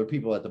get to know other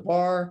people at the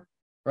bar,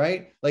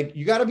 right? Like,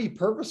 you got to be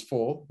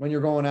purposeful when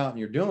you're going out and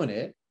you're doing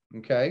it.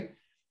 Okay.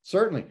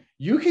 Certainly.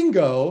 You can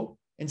go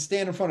and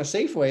stand in front of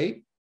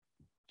Safeway,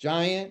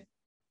 Giant,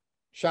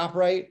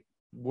 ShopRite,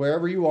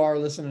 wherever you are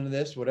listening to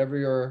this, whatever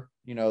your,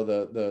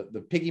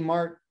 the Piggy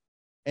Mart,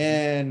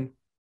 and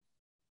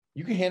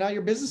you can hand out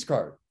your business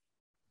card.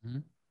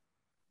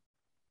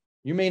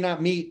 You may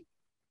not meet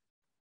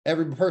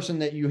every person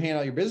that you hand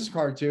out your business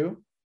card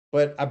to,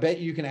 but I bet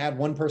you can add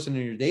one person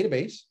in your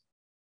database.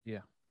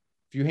 Yeah.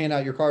 If you hand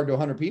out your card to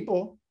 100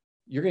 people,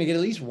 you're going to get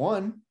at least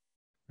one,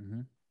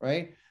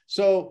 right?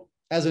 So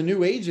as a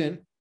new agent,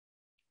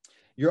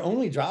 your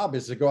only job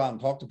is to go out and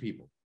talk to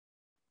people.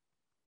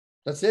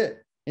 That's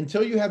it.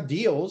 Until you have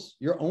deals,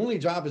 your only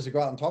job is to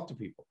go out and talk to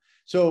people.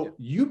 So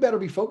you better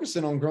be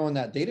focusing on growing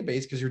that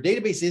database, because your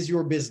database is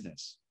your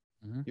business.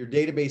 Your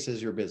database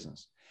is your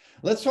business.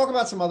 Let's talk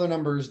about some other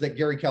numbers that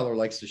Gary Keller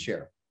likes to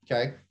share.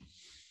 Okay.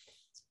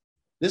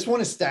 This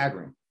one is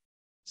staggering.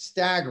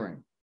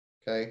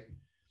 Okay.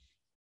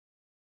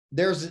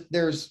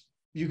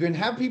 You can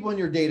have people in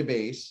your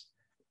database,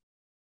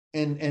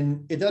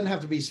 and it doesn't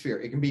have to be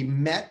sphere. It can be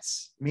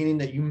mets, meaning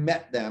that you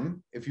met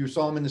them. If you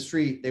saw them in the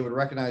street, they would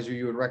recognize you.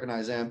 You would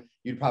recognize them.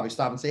 You'd probably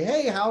stop and say,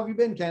 "Hey, how have you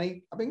been,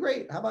 Kenny? I've been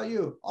great. How about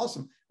you?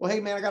 Awesome. Well, hey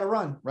man, I got to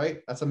run,"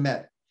 right? That's a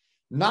met.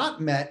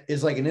 Not met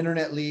is like an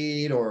internet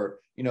lead, or,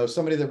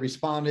 somebody that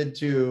responded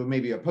to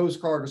maybe a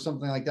postcard or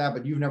something like that,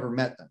 but you've never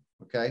met them.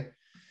 Okay.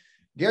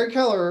 Gary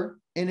Keller,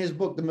 in his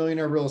book, The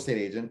Millionaire Real Estate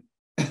Agent,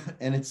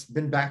 and it's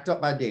been backed up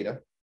by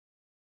data,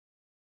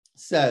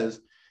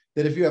 says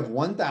that if you have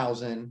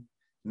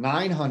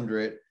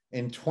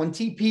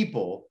 1,920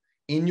 people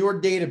in your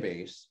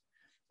database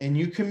and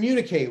you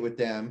communicate with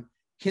them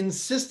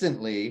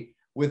consistently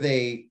with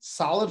a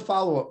solid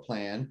follow-up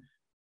plan,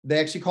 they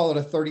actually call it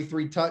a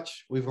 33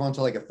 touch. We've gone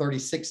to like a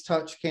 36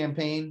 touch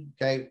campaign.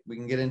 Okay. We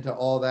can get into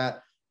all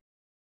that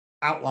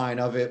outline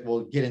of it.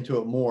 We'll get into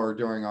it more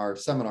during our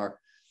seminar.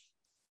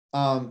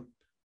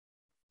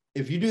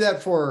 If you do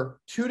that for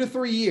 2 to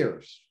 3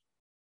 years,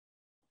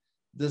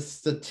 the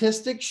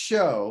statistics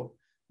show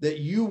that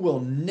you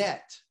will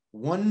net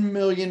 $1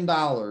 million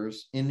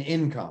in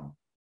income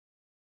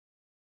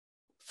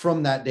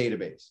from that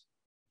database.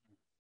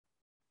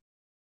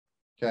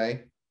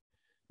 Okay.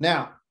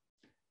 Now,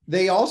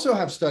 they also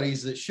have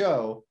studies that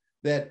show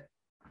that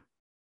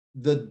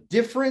the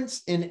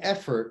difference in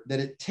effort that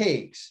it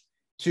takes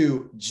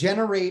to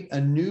generate a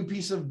new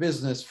piece of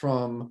business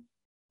from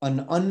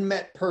an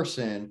unmet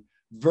person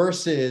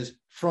versus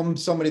from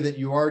somebody that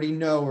you already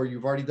know or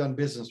you've already done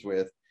business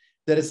with,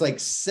 that it's like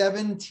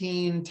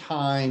 17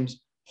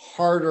 times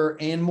harder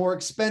and more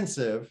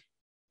expensive,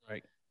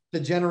 right, to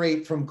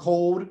generate from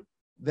cold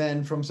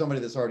than from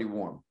somebody that's already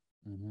warm,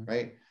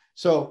 right?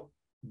 So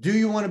do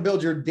you want to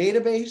build your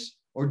database,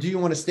 or do you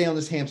want to stay on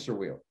this hamster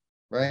wheel,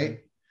 right?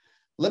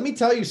 Let me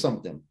tell you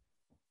something.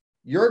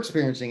 You're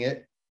experiencing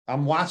it.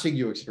 I'm watching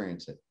you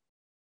experience it.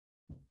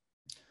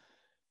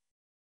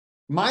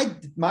 My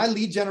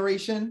lead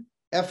generation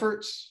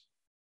efforts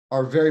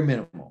are very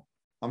minimal.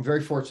 I'm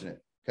very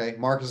fortunate. Okay.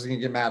 Marcus is going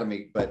to get mad at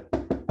me, but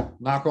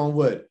knock on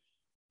wood.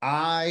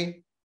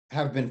 I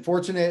have been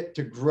fortunate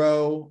to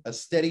grow a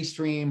steady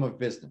stream of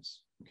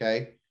business.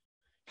 Okay.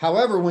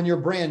 However, when you're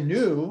brand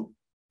new,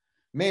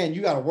 man,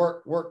 you got to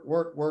work,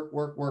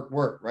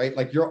 right?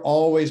 Like you're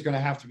always going to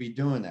have to be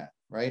doing that,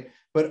 right?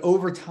 But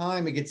over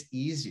time, it gets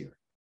easier,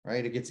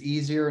 right? It gets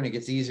easier and it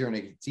gets easier and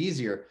it gets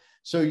easier.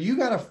 So you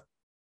got to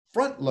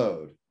front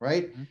load,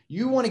 right? Mm-hmm.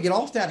 You want to get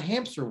off that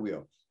hamster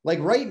wheel. Like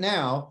right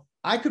now,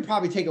 I could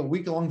probably take a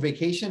week-long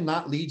vacation,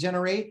 not lead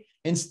generate,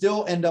 and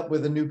still end up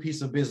with a new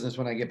piece of business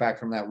when I get back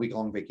from that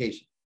week-long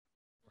vacation.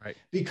 Right.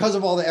 Because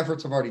of all the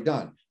efforts I've already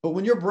done. But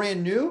when you're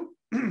brand new,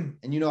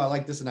 and you know, I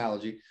like this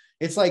analogy.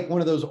 It's like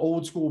one of those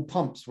old school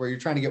pumps where you're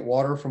trying to get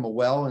water from a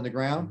well in the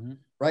ground, mm-hmm.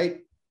 right?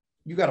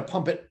 You got to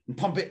pump it and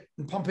pump it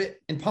and pump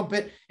it and pump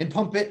it and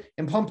pump it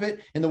and pump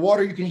it. And the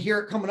water, you can hear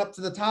it coming up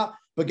to the top.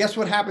 But guess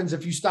what happens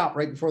if you stop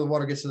right before the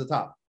water gets to the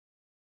top?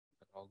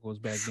 It all goes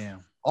back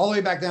down. All the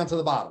way back down to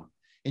the bottom.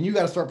 And you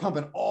got to start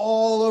pumping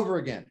all over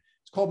again.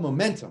 It's called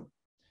momentum,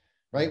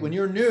 right? Mm-hmm. When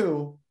you're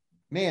new,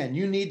 man,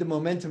 you need the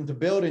momentum to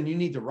build and you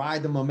need to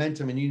ride the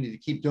momentum and you need to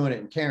keep doing it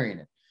and carrying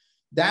it.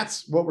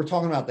 That's what we're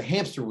talking about, the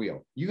hamster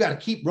wheel. You got to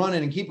keep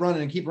running and keep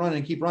running and keep running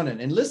and keep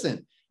running. And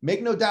listen,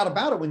 make no doubt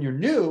about it, when you're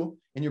new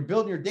and you're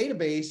building your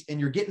database and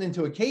you're getting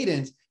into a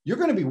cadence, you're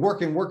going to be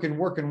working.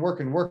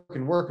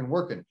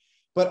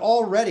 But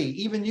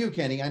already, even you,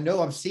 Kenny, I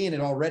know I'm seeing it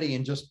already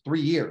in just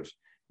 3 years.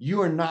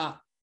 You are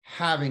not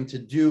having to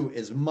do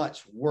as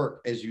much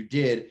work as you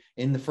did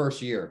in the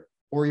first year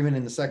or even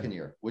in the second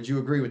year. Would you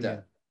agree with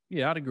that?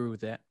 Yeah, I'd agree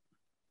with that.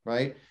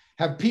 Right?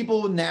 Have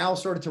people now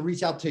started to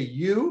reach out to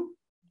you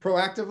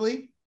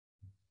proactively?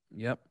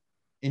 Yep.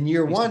 In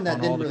year one,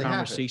 that didn't really happen. All the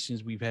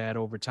conversations we've had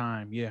over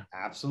time. Yeah,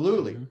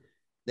 absolutely. Mm-hmm.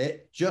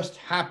 That just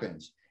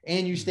happens.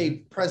 And you stay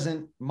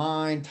present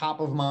mind,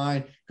 top of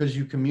mind, because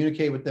you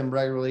communicate with them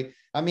regularly.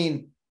 I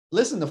mean,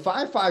 listen, the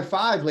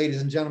 555,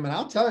 ladies and gentlemen,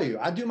 I'll tell you,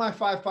 I do my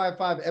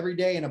 555 every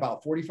day in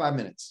about 45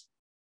 minutes.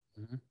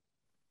 Mm-hmm.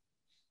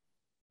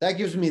 That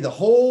gives me the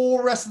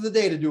whole rest of the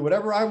day to do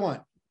whatever I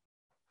want.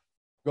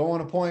 Go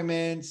on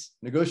appointments,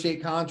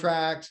 negotiate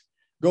contracts,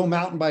 go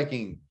mountain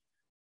biking.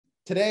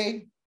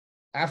 Today,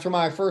 after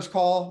my first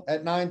call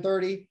at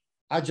 9:30,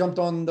 I jumped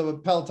on the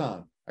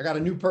Peloton. I got a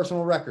new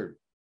personal record.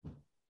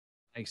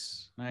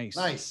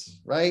 Nice,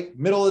 right?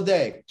 Middle of the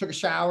day, took a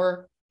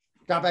shower,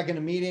 got back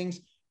into meetings.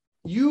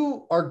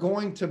 You are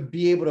going to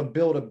be able to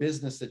build a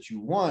business that you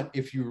want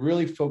if you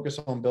really focus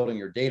on building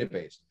your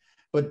database.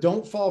 But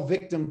don't fall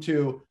victim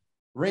to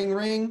ring,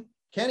 ring.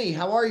 Kenny,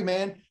 how are you,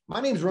 man?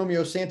 My name's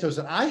Romeo Santos,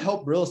 and I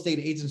help real estate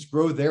agents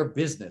grow their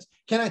business.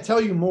 Can I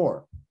tell you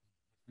more?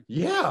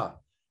 Yeah,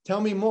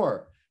 tell me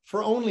more.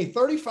 For only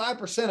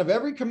 35% of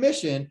every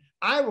commission,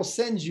 I will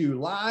send you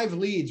live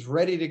leads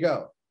ready to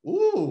go.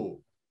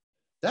 Ooh,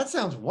 that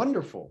sounds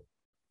wonderful.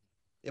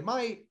 It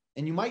might,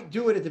 and you might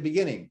do it at the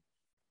beginning,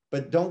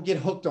 but don't get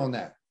hooked on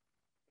that.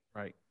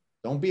 Right.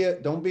 Don't be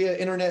an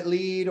internet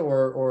lead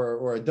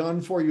or a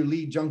done for you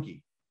lead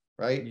junkie.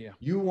 Right? Yeah.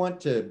 You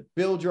want to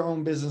build your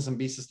own business and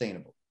be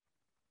sustainable.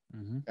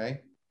 Mm-hmm. Okay.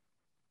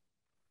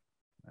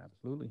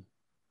 Absolutely.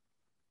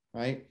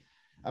 Right.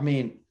 I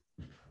mean,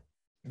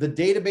 the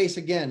database,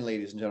 again,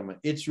 ladies and gentlemen,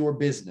 it's your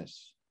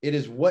business. It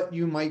is what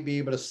you might be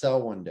able to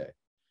sell one day.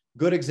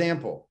 Good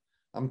example.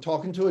 I'm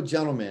talking to a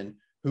gentleman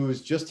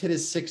who's just hit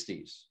his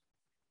 60s.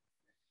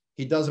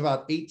 He does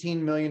about $18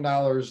 million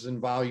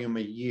in volume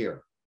a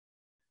year.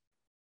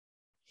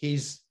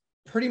 He's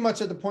pretty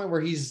much at the point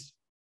where he's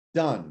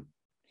done.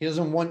 He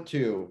doesn't want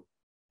to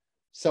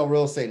sell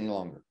real estate any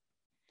longer.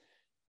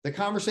 The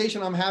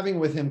conversation I'm having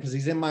with him, because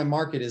he's in my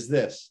market, is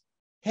this.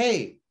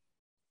 Hey,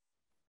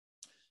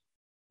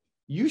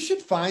 you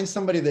should find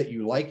somebody that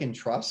you like and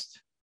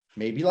trust,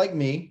 maybe like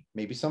me,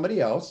 maybe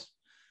somebody else,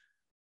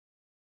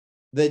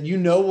 that you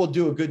know will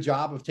do a good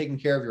job of taking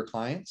care of your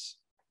clients,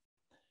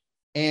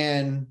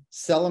 and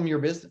sell them your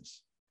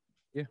business.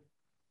 Yeah.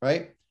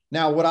 Right?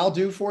 Now, what I'll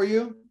do for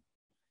you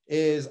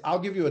is I'll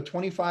give you a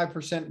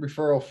 25%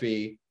 referral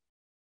fee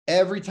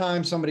every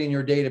time somebody in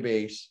your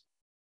database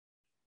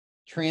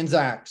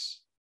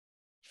transacts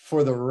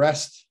for the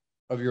rest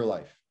of your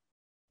life.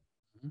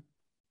 Mm-hmm.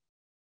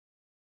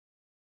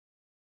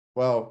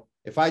 Well,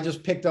 if I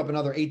just picked up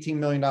another $18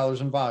 million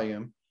in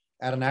volume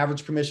at an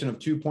average commission of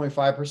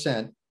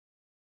 2.5%,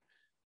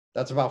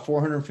 that's about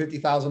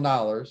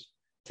 $450,000.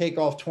 Take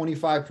off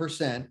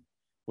 25%,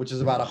 which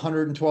is about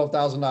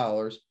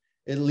 $112,000.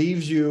 It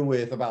leaves you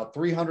with about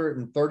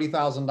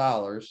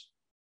 $330,000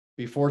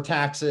 before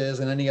taxes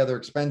and any other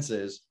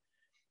expenses.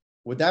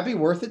 Would that be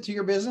worth it to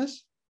your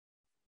business?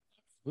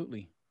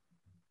 Absolutely.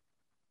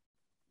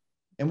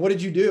 And what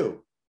did you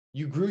do?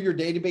 You grew your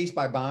database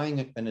by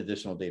buying an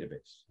additional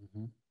database,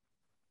 mm-hmm.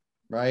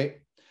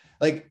 right?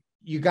 Like,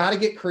 you got to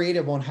get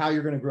creative on how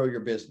you're going to grow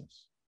your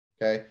business.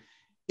 Okay.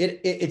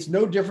 It's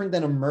no different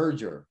than a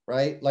merger,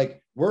 right?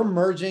 Like, we're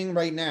merging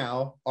right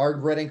now. Our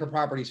Red Anchor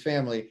Properties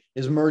family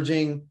is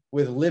merging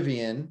with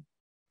Livian,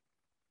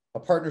 a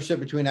partnership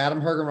between Adam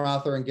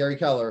Hergenrother and Gary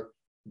Keller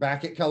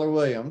back at Keller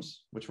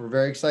Williams, which we're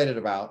very excited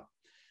about.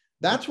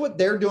 That's what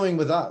they're doing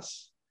with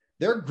us.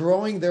 They're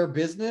growing their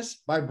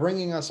business by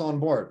bringing us on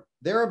board.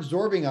 They're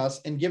absorbing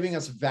us and giving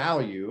us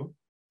value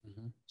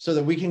so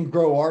that we can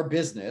grow our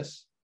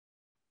business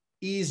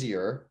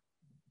easier.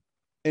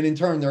 And in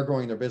turn, they're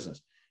growing their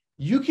business.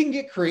 You can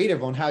get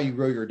creative on how you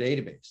grow your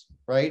database,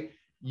 right?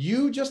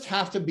 You just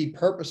have to be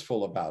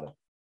purposeful about it.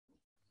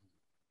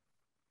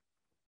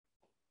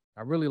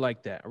 I really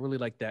like that. I really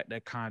like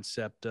that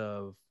concept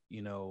of,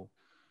 you know,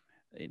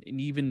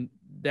 and even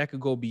that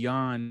could go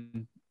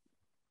beyond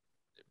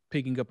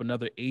picking up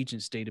another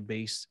agent's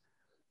database.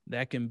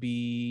 That can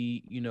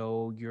be, you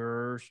know,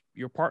 your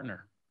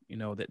partner, you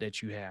know,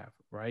 that you have,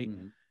 right?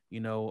 You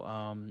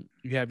know,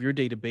 you have your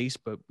database,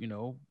 but, you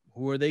know,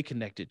 who are they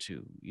connected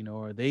to? You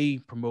know, are they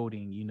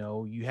promoting? You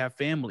know, you have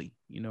family,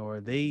 you know,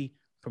 are they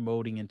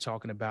promoting and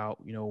talking about,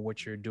 you know,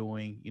 what you're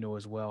doing, you know,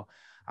 as well.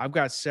 I've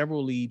got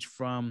several leads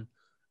from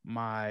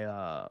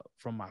my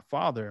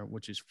father,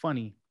 which is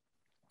funny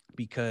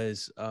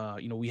because,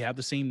 you know, we have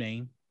the same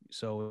name.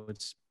 So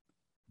it's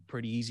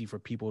pretty easy for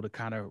people to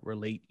kind of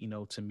relate, you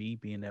know, to me,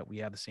 being that we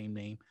have the same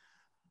name.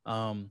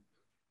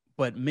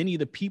 But many of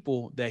the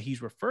people that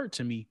he's referred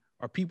to me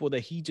are people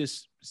that he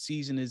just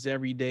sees in his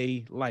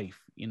everyday life.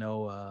 You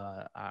know,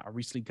 I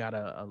recently got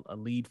a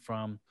lead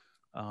from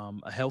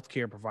a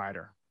healthcare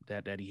provider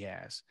that he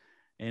has.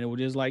 And it was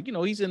just like, you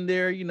know, he's in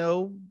there, you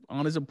know,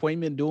 on his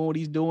appointment, doing what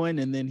he's doing.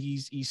 And then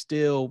he's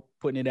still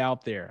putting it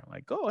out there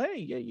like, oh, hey,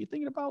 yeah, you're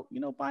thinking about, you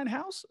know, buying a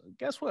house?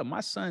 Guess what?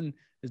 My son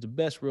is the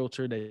best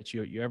realtor that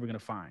you're ever going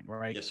to find.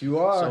 Right. Yes, you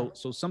are.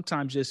 So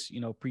sometimes just,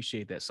 you know,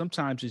 appreciate that.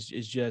 Sometimes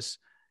it's just,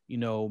 you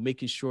know,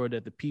 making sure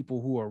that the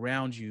people who are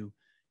around you,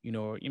 you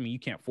know, I mean, you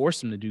can't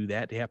force them to do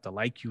that. They have to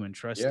like you and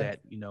trust that,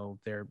 you know,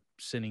 they're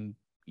sending,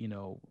 you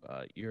know,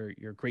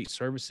 your great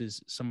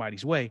services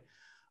somebody's way.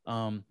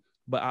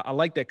 But I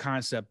like that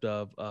concept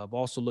of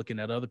also looking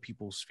at other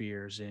people's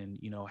spheres and,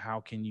 you know, how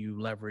can you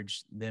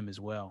leverage them as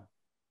well?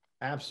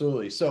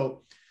 Absolutely.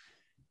 So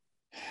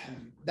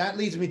that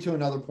leads me to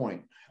another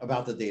point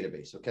about the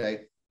database.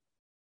 Okay.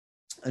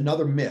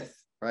 Another myth,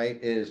 right,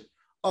 is,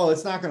 oh,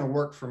 it's not going to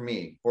work for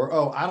me, or,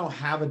 oh, I don't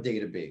have a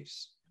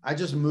database. I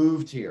just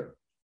moved here.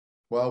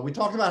 Well, we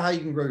talked about how you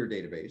can grow your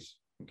database.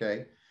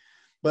 Okay.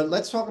 But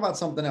let's talk about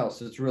something else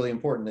that's really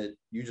important that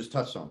you just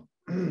touched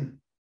on.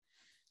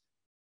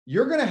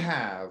 You're going to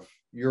have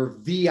your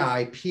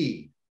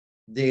VIP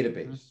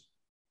database.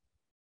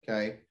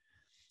 Okay.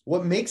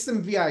 What makes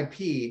them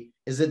VIP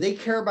is that they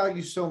care about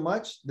you so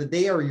much that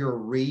they are your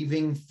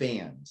raving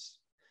fans.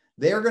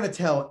 They are going to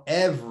tell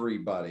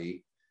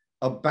everybody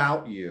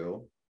about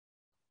you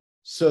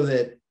so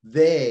that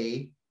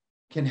they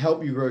can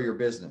help you grow your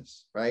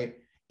business, right?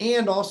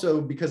 And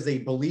also because they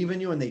believe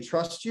in you and they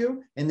trust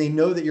you and they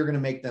know that you're going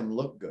to make them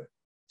look good.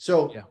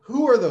 So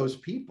who are those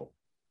people,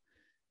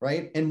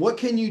 right? And what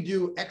can you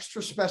do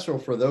extra special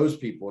for those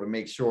people to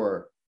make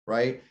sure,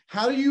 right?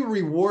 How do you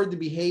reward the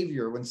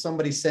behavior when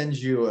somebody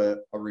sends you a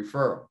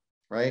referral,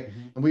 right?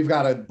 And we've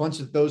got a bunch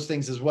of those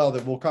things as well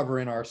that we'll cover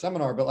in our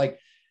seminar, but like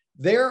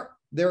there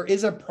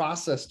is a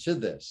process to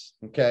this,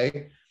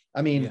 okay?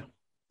 I mean,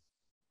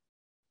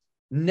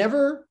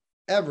 never,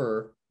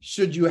 ever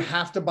should you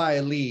have to buy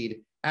a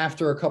lead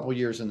after a couple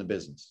years in the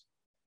business.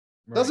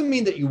 Right. Doesn't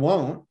mean that you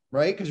won't,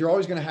 right? Because you're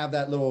always going to have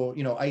that little,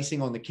 you know, icing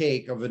on the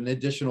cake of an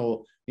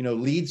additional, you know,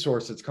 lead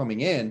source that's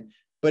coming in.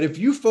 But if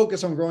you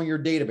focus on growing your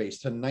database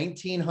to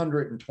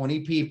 1,920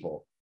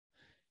 people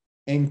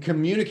and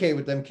communicate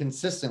with them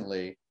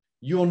consistently,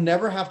 you'll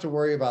never have to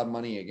worry about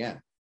money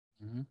again.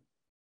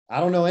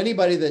 I don't know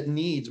anybody that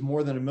needs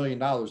more than $1 million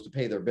to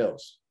pay their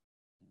bills.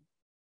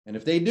 And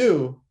if they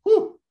do,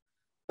 whew,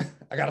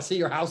 I got to see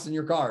your house and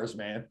your cars,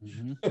 man,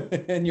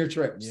 and your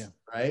trips,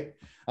 right?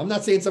 I'm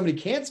not saying somebody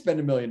can't spend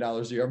 $1 million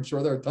a year. I'm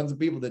sure there are tons of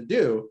people that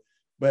do,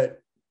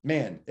 but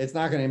man, it's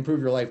not going to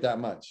improve your life that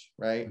much,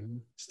 right?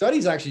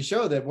 Studies actually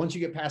show that once you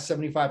get past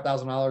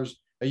 $75,000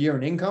 a year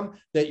in income,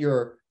 that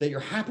your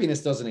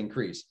happiness doesn't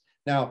increase.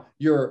 Now,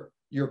 your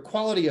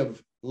quality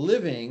of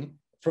living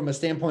from a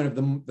standpoint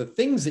of the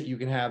things that you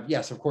can have,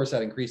 yes, of course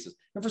that increases.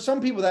 And for some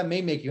people that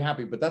may make you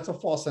happy, but that's a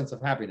false sense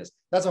of happiness.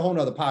 That's a whole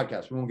nother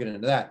podcast. We won't get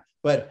into that.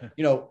 But,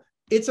 you know,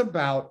 it's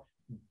about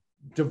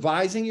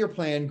devising your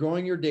plan,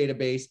 growing your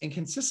database, and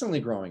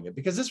consistently growing it,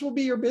 because this will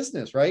be your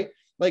business, right?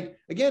 Like,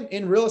 again,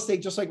 in real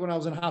estate, just like when I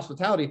was in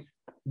hospitality,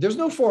 there's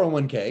no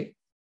 401k.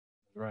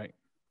 Right.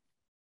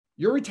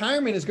 Your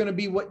retirement is going to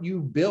be what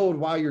you build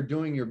while you're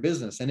doing your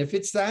business. And if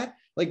it's that,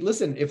 like,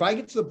 listen, if I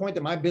get to the point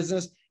that my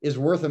business is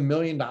worth $1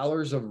 million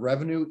of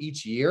revenue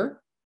each year,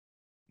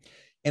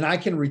 and I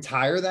can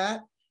retire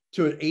that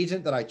to an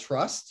agent that I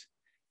trust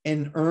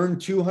and earn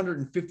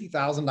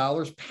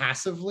 $250,000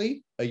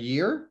 passively a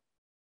year,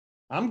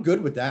 I'm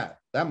good with that.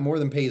 That more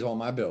than pays all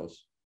my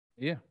bills.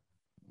 Yeah,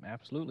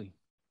 absolutely.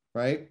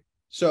 Right.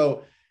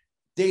 So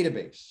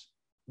database,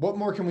 what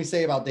more can we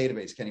say about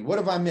database, Kenny? What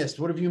have I missed?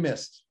 What have you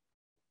missed?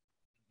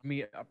 I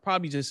mean,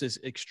 probably just its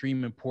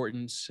extreme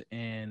importance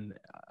and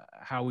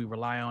how we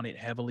rely on it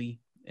heavily.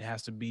 It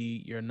has to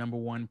be your number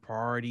one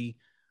priority.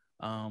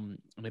 And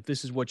if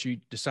this is what you're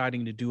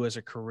deciding to do as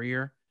a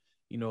career,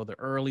 the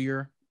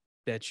earlier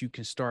that you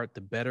can start,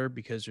 the better,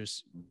 because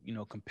there's,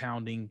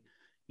 compounding,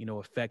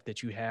 effect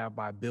that you have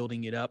by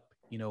building it up,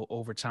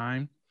 over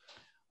time.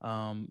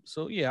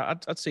 So yeah,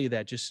 I'd say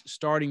that just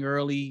starting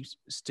early,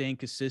 staying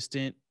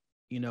consistent,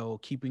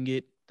 keeping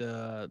it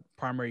the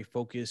primary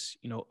focus,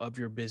 of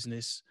your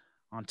business,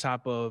 on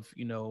top of,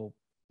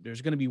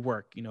 there's going to be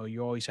work,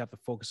 you always have to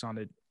focus on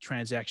the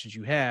transactions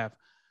you have,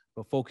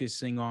 but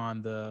focusing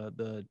on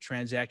the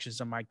transactions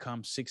that might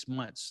come 6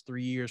 months,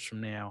 3 years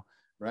from now,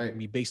 right?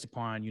 Be based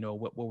upon,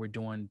 what we're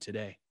doing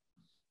today.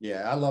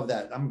 Yeah, I love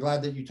that. I'm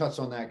glad that you touched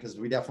on that, because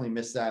we definitely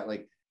missed that.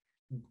 Like,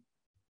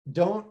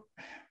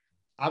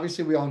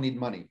 obviously we all need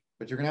money,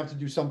 but you're going to have to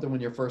do something when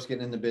you're first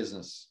getting into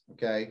business,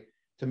 okay,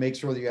 to make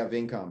sure that you have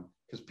income,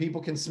 because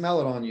people can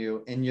smell it on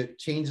you, and it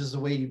changes the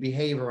way you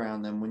behave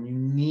around them when you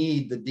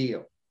need the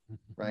deal,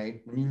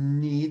 right? When you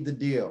need the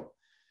deal,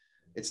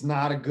 it's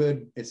not a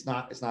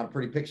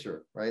pretty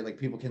picture, right? Like,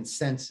 people can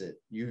sense it.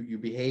 You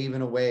behave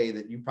in a way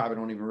that you probably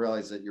don't even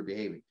realize that you're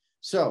behaving.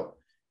 So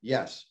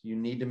yes, you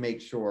need to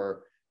make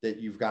sure that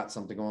you've got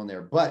something on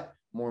there, but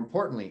more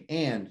importantly,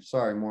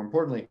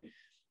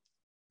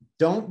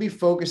 don't be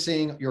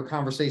focusing your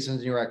conversations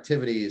and your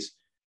activities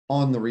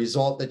on the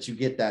result that you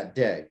get that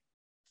day.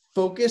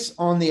 Focus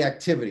on the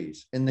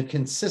activities, and the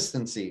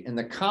consistency and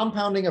the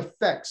compounding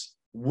effects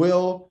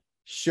will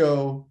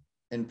show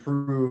and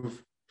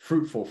prove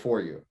fruitful for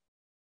you.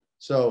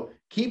 So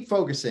keep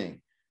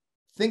focusing,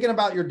 thinking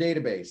about your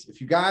database. If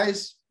you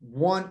guys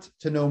want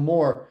to know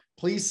more,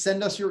 please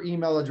send us your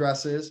email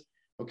addresses.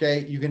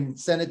 Okay, you can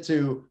send it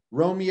to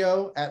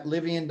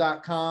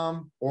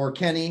Romeo@Livian.com, or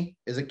Kenny.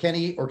 Is it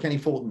Kenny or Kenny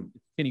Fulton?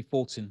 Kenny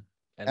Fulton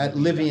at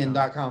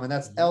Livian.com. And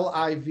that's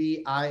Livian.com.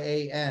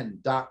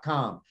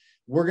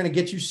 We're going to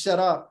get you set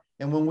up.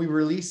 And when we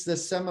release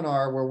this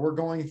seminar, where we're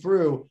going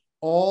through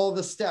all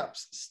the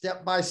steps,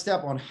 step by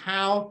step, on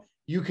how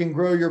you can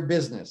grow your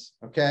business.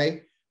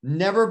 Okay.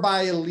 Never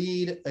buy a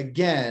lead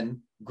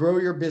again. Grow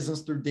your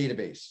business through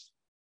database.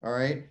 All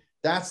right.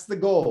 That's the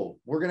goal.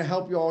 We're going to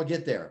help you all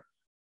get there.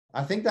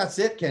 I think that's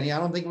it, Kenny. I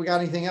don't think we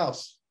got anything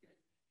else.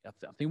 I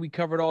think we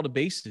covered all the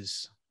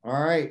bases.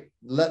 All right.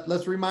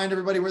 Let's remind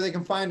everybody where they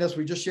can find us.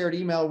 We just shared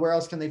email. Where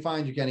else can they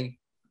find you, Kenny?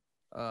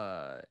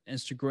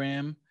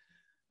 Instagram,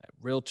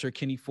 Realtor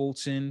Kenny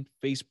Fulton,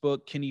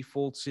 Facebook Kenny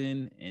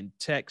Fulton, and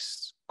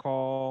text,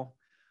 call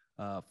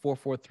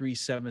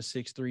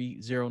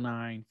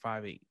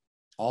 443-763-0958.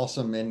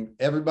 Awesome. And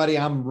everybody,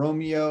 I'm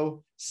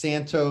Romeo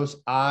Santos,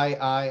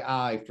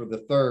 I for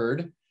the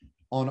third,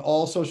 on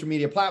all social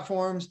media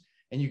platforms.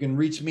 And you can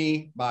reach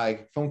me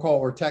by phone call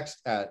or text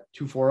at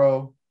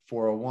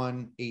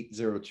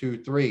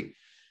 240-401-8023.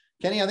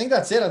 Kenny, I think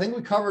that's it. I think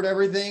we covered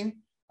everything.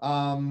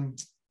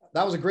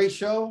 That was a great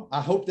show. I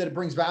hope that it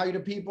brings value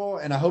to people,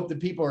 and I hope that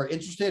people are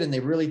interested and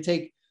they really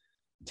take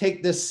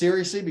this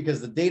seriously,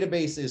 because the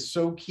database is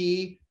so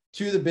key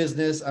to the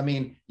business. I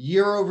mean,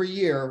 year over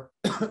year,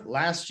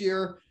 last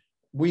year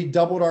we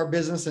doubled our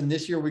business, and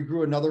this year we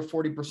grew another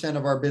 40%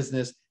 of our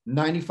business.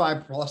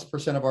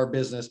 95+% of our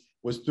business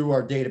was through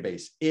our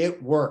database.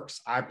 It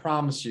works. I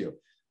promise you.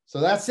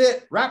 So that's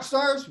it. Rap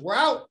stars, we're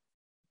out.